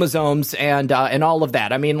 your chromosomes, and all of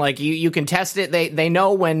that. I mean, like you can test it. They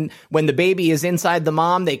know when the baby is inside the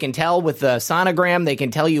mom. They can tell with the sonogram. They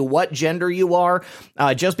can tell you what gender you are.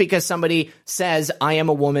 Just because somebody says I am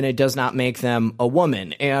a woman, it does not make them a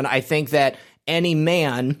woman. And I think that any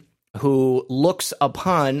man who looks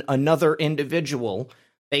upon another individual,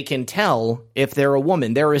 they can tell if they're a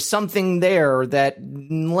woman. There is something there that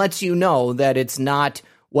lets you know that it's not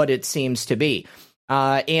what it seems to be.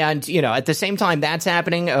 And, you know, at the same time that's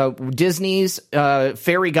happening, Disney's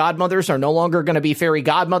fairy godmothers are no longer going to be fairy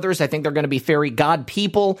godmothers. I think they're going to be fairy god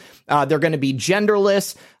people. They're going to be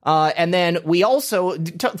genderless. And then we also,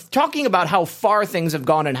 talking about how far things have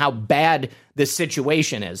gone and how bad this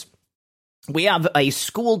situation is. We have a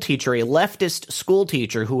school teacher, a leftist school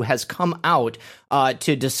teacher, who has come out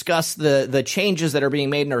to discuss the changes that are being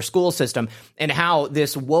made in our school system and how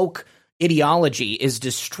this woke ideology is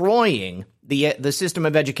destroying the system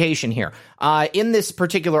of education here. In this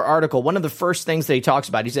particular article, one of the first things that he talks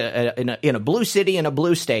about, he's in a blue city, in a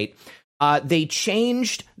blue state, they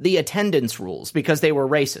changed the attendance rules because they were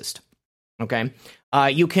racist. Okay,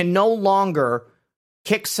 you can no longer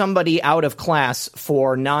kick somebody out of class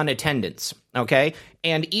for non-attendance, okay?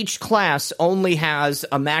 And each class only has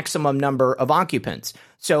a maximum number of occupants.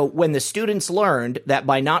 So when the students learned that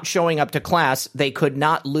by not showing up to class, they could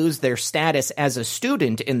not lose their status as a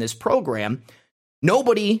student in this program,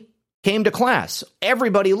 nobody came to class.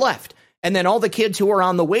 Everybody left. And then all the kids who are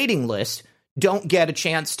on the waiting list don't get a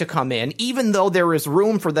chance to come in, even though there is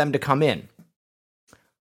room for them to come in.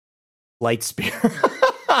 Light spear.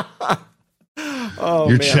 Oh,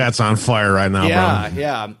 your man. chat's on fire right now,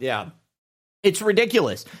 bro. Yeah. It's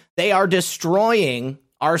ridiculous. They are destroying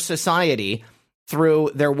our society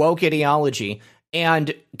through their woke ideology.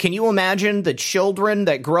 And can you imagine the children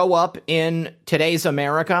that grow up in today's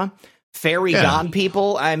America? Fairy god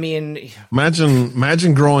people? I mean...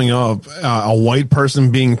 Imagine growing up, a white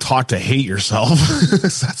person being taught to hate yourself.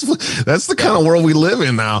 That's the kind of world we live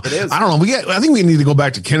in now. It is. I don't know. I think we need to go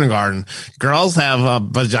back to kindergarten. Girls have a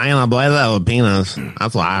vagina, boys have a penis.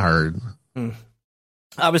 That's what I heard.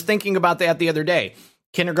 I was thinking about that the other day.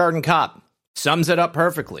 Kindergarten Cop sums it up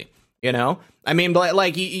perfectly, you know? I mean,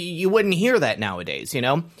 like, you wouldn't hear that nowadays, you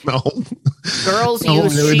know? No. Girls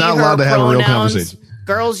use we're not allowed to have a real conversation.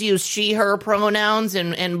 Girls use she, her pronouns,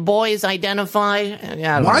 and boys identify.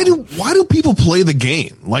 Yeah, why do people play the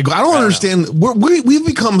game? Like, I don't understand. We've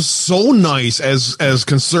become so nice as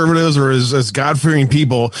conservatives or as God-fearing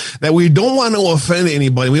people that we don't want to offend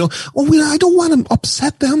anybody. I don't want to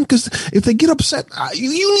upset them, because if they get upset,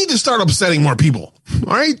 you need to start upsetting more people.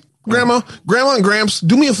 All right, Grandma and Gramps,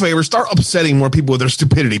 do me a favor. Start upsetting more people with their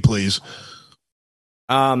stupidity, please.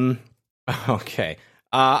 Okay.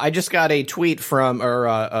 I just got a tweet from,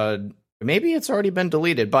 or maybe it's already been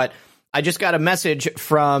deleted, but I just got a message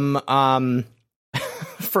from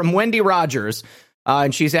from Wendy Rogers,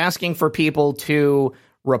 and she's asking for people to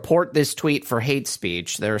report this tweet for hate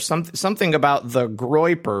speech. There's something about the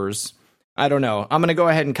Groypers. I don't know. I'm going to go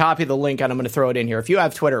ahead and copy the link, and I'm going to throw it in here. If you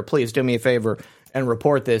have Twitter, please do me a favor and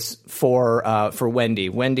report this for Wendy.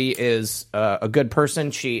 Wendy is a good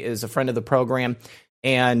person. She is a friend of the program.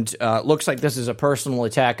 And looks like this is a personal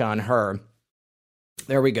attack on her.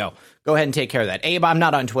 There we go. Go ahead and take care of that. Abe, I'm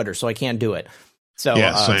not on Twitter, so I can't do it. So,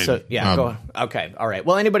 go. Okay, all right.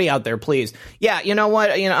 Well, anybody out there, please. Yeah, you know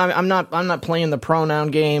what? You know, I'm not playing the pronoun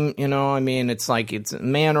game. You know, I mean, it's like it's a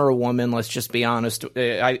man or a woman. Let's just be honest.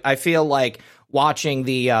 I feel like watching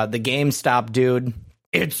the GameStop dude.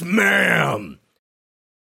 It's ma'am.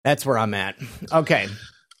 That's where I'm at. Okay.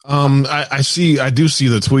 I do see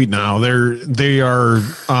the tweet now. They are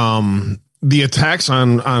the attacks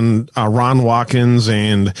on Ron Watkins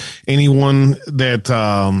and anyone that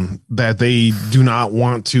that they do not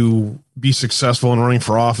want to be successful in running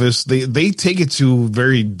for office, they take it to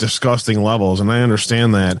very disgusting levels, and I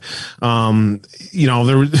understand that. You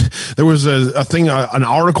know, there was a thing, an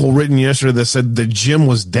article written yesterday that said the gym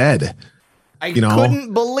was dead. I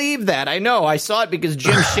couldn't believe that. I know. I saw it because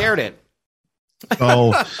Jim shared it.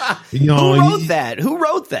 Oh, you know, Who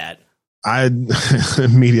wrote that?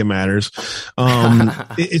 Media Matters.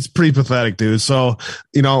 It's pretty pathetic, dude. So,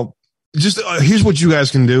 you know, just here's what you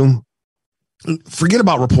guys can do. Forget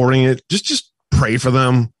about reporting it. Just pray for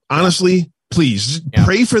them. Honestly, please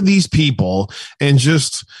pray for these people and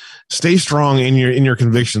just stay strong in your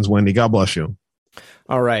convictions, Wendy. God bless you.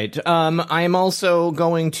 All right. I am also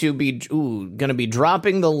going to be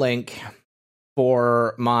dropping the link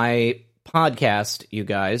for my podcast, you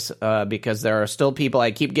guys, because there are still people.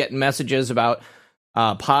 I keep getting messages about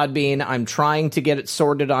Podbean. I'm trying to get it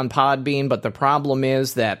sorted on Podbean, but the problem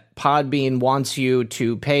is that Podbean wants you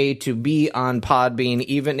to pay to be on Podbean,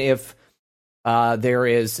 even if there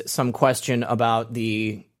is some question about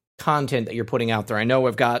the content that you're putting out there. I know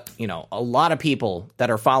we've got, a lot of people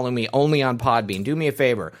that are following me only on Podbean. Do me a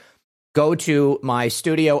favor. Go to my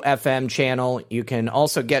Studio FM channel. You can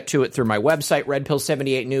also get to it through my website,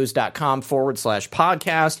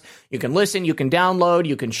 redpill78news.com/podcast. You can listen, you can download,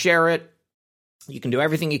 you can share it. You can do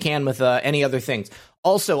everything you can with any other things.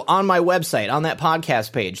 Also, on my website, on that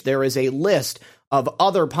podcast page, there is a list of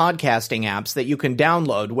other podcasting apps that you can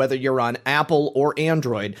download, whether you're on Apple or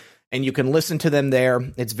Android, and you can listen to them there.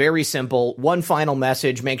 It's very simple. One final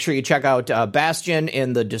message. Make sure you check out Bastion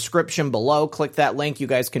in the description below. Click that link. You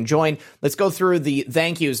guys can join. Let's go through the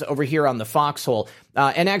thank yous over here on the Foxhole.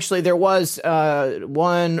 And actually, there was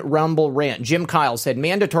one Rumble rant. Jim Kyle said,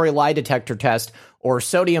 mandatory lie detector test or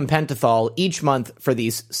sodium pentothal each month for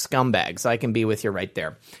these scumbags. I can be with you right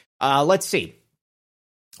there. Let's see.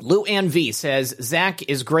 Lou Ann V says, Zach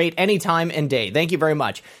is great anytime and day. Thank you very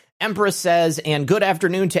much. Empress says, and good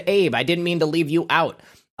afternoon to Abe. I didn't mean to leave you out.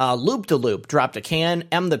 Loop to Loop dropped a can.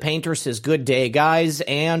 M the Painter says, good day, guys.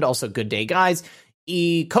 And also good day, guys.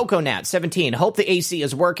 Coconat 17. Hope the AC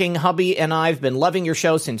is working. Hubby and I've been loving your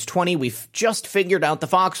show since 20. We've just figured out the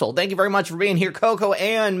foxhole. Thank you very much for being here, Coco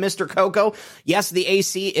and Mr. Coco. Yes, the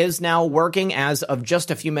AC is now working as of just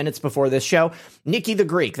a few minutes before this show. Nikki the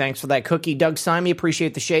Greek, thanks for that cookie. Doug Simey,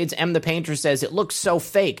 appreciate the shades. M the Painter says, it looks so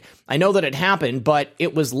fake. I know that it happened, but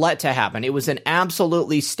it was let to happen. It was an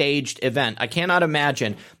absolutely staged event. I cannot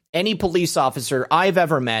imagine any police officer I've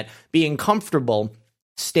ever met being comfortable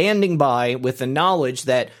standing by with the knowledge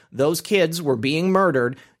that those kids were being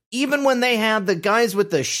murdered, even when they had the guys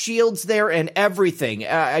with the shields there and everything.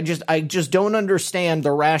 I just don't understand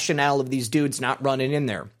the rationale of these dudes not running in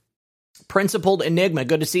there. Principled Enigma,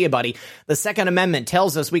 good to see you, buddy. The Second Amendment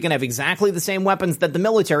tells us we can have exactly the same weapons that the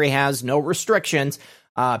military has, no restrictions.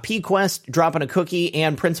 P-Quest dropping a cookie,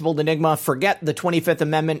 and Principled Enigma, forget the 25th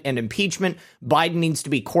Amendment and impeachment. Biden needs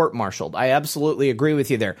to be court-martialed. I absolutely agree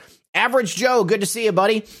with you there. Average Joe, good to see you,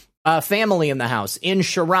 buddy. Family in the house. In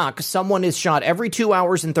Chirac, someone is shot every 2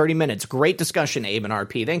 hours and 30 minutes. Great discussion, Abe and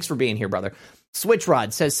RP. Thanks for being here, brother.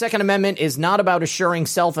 Switchrod says, Second Amendment is not about assuring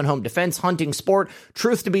self and home defense, hunting sport,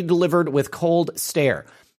 truth to be delivered with cold stare.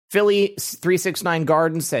 Philly 369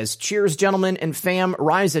 Garden says, cheers, gentlemen and fam.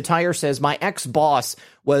 Rise Attire says, my ex-boss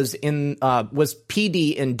was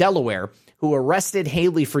PD in Delaware, who arrested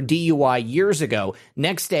Haley for DUI years ago.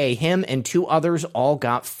 Next day, him and two others all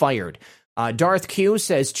got fired. Darth Q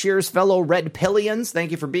says, cheers, fellow Red Pillions.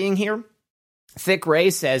 Thank you for being here. Thick Ray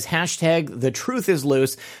says, hashtag the truth is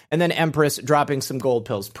loose. And then Empress dropping some gold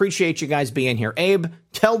pills. Appreciate you guys being here. Abe,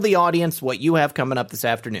 tell the audience what you have coming up this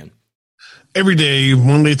afternoon. Every day,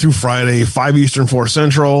 Monday through Friday, 5 Eastern, 4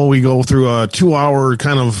 Central, we go through a 2-hour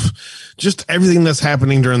kind of just everything that's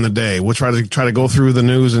happening during the day. We'll try to go through the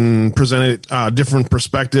news and present it, different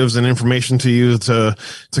perspectives and information to you to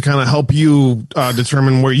kind of help you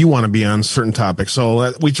determine where you want to be on certain topics.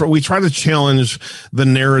 So we try to challenge the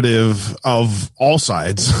narrative of all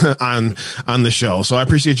sides on the show. So I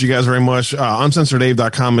appreciate you guys very much.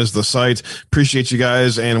 Uncensoredave.com is the site. Appreciate you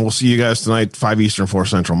guys, and we'll see you guys tonight, 5 Eastern, 4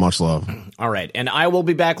 Central. Much love. All right. And I will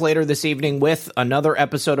be back later this evening with another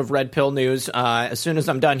episode of Red Pill News. As soon as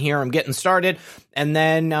I'm done here, I'm getting started. And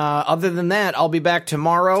then other than that, I'll be back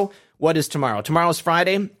tomorrow. What is tomorrow? Tomorrow's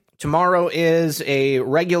Friday. Tomorrow is a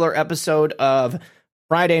regular episode of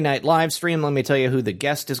Friday Night Live Stream. Let me tell you who the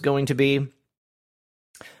guest is going to be.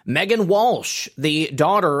 Megan Walsh, the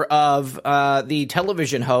daughter of the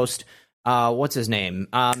television host. What's his name?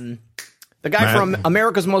 The guy from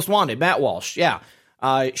America's Most Wanted, Matt Walsh. Yeah.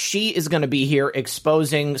 She is going to be here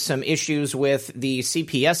exposing some issues with the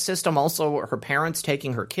CPS system, also her parents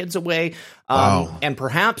taking her kids away, and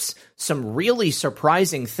perhaps some really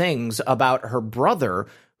surprising things about her brother,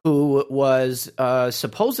 who was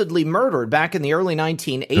supposedly murdered back in the early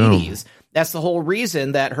 1980s. That's the whole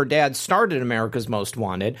reason that her dad started America's Most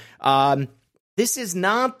Wanted. This is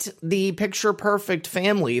not the picture-perfect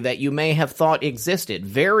family that you may have thought existed.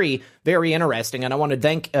 Very, very interesting, and I want to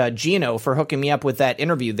thank Gino for hooking me up with that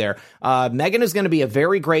interview there. Megan is going to be a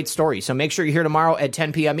very great story, so make sure you're here tomorrow at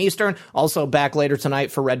 10 p.m. Eastern. Also back later tonight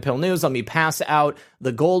for Red Pill News. Let me pass out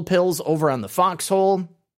the gold pills over on the foxhole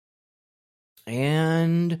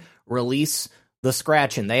and release the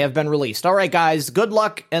scratching. They have been released. All right, guys, good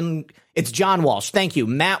luck, and it's John Walsh. Thank you.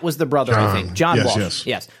 Matt was the brother, I think. John Walsh.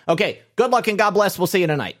 Yes. Okay, good luck and God bless. We'll see you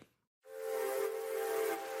tonight.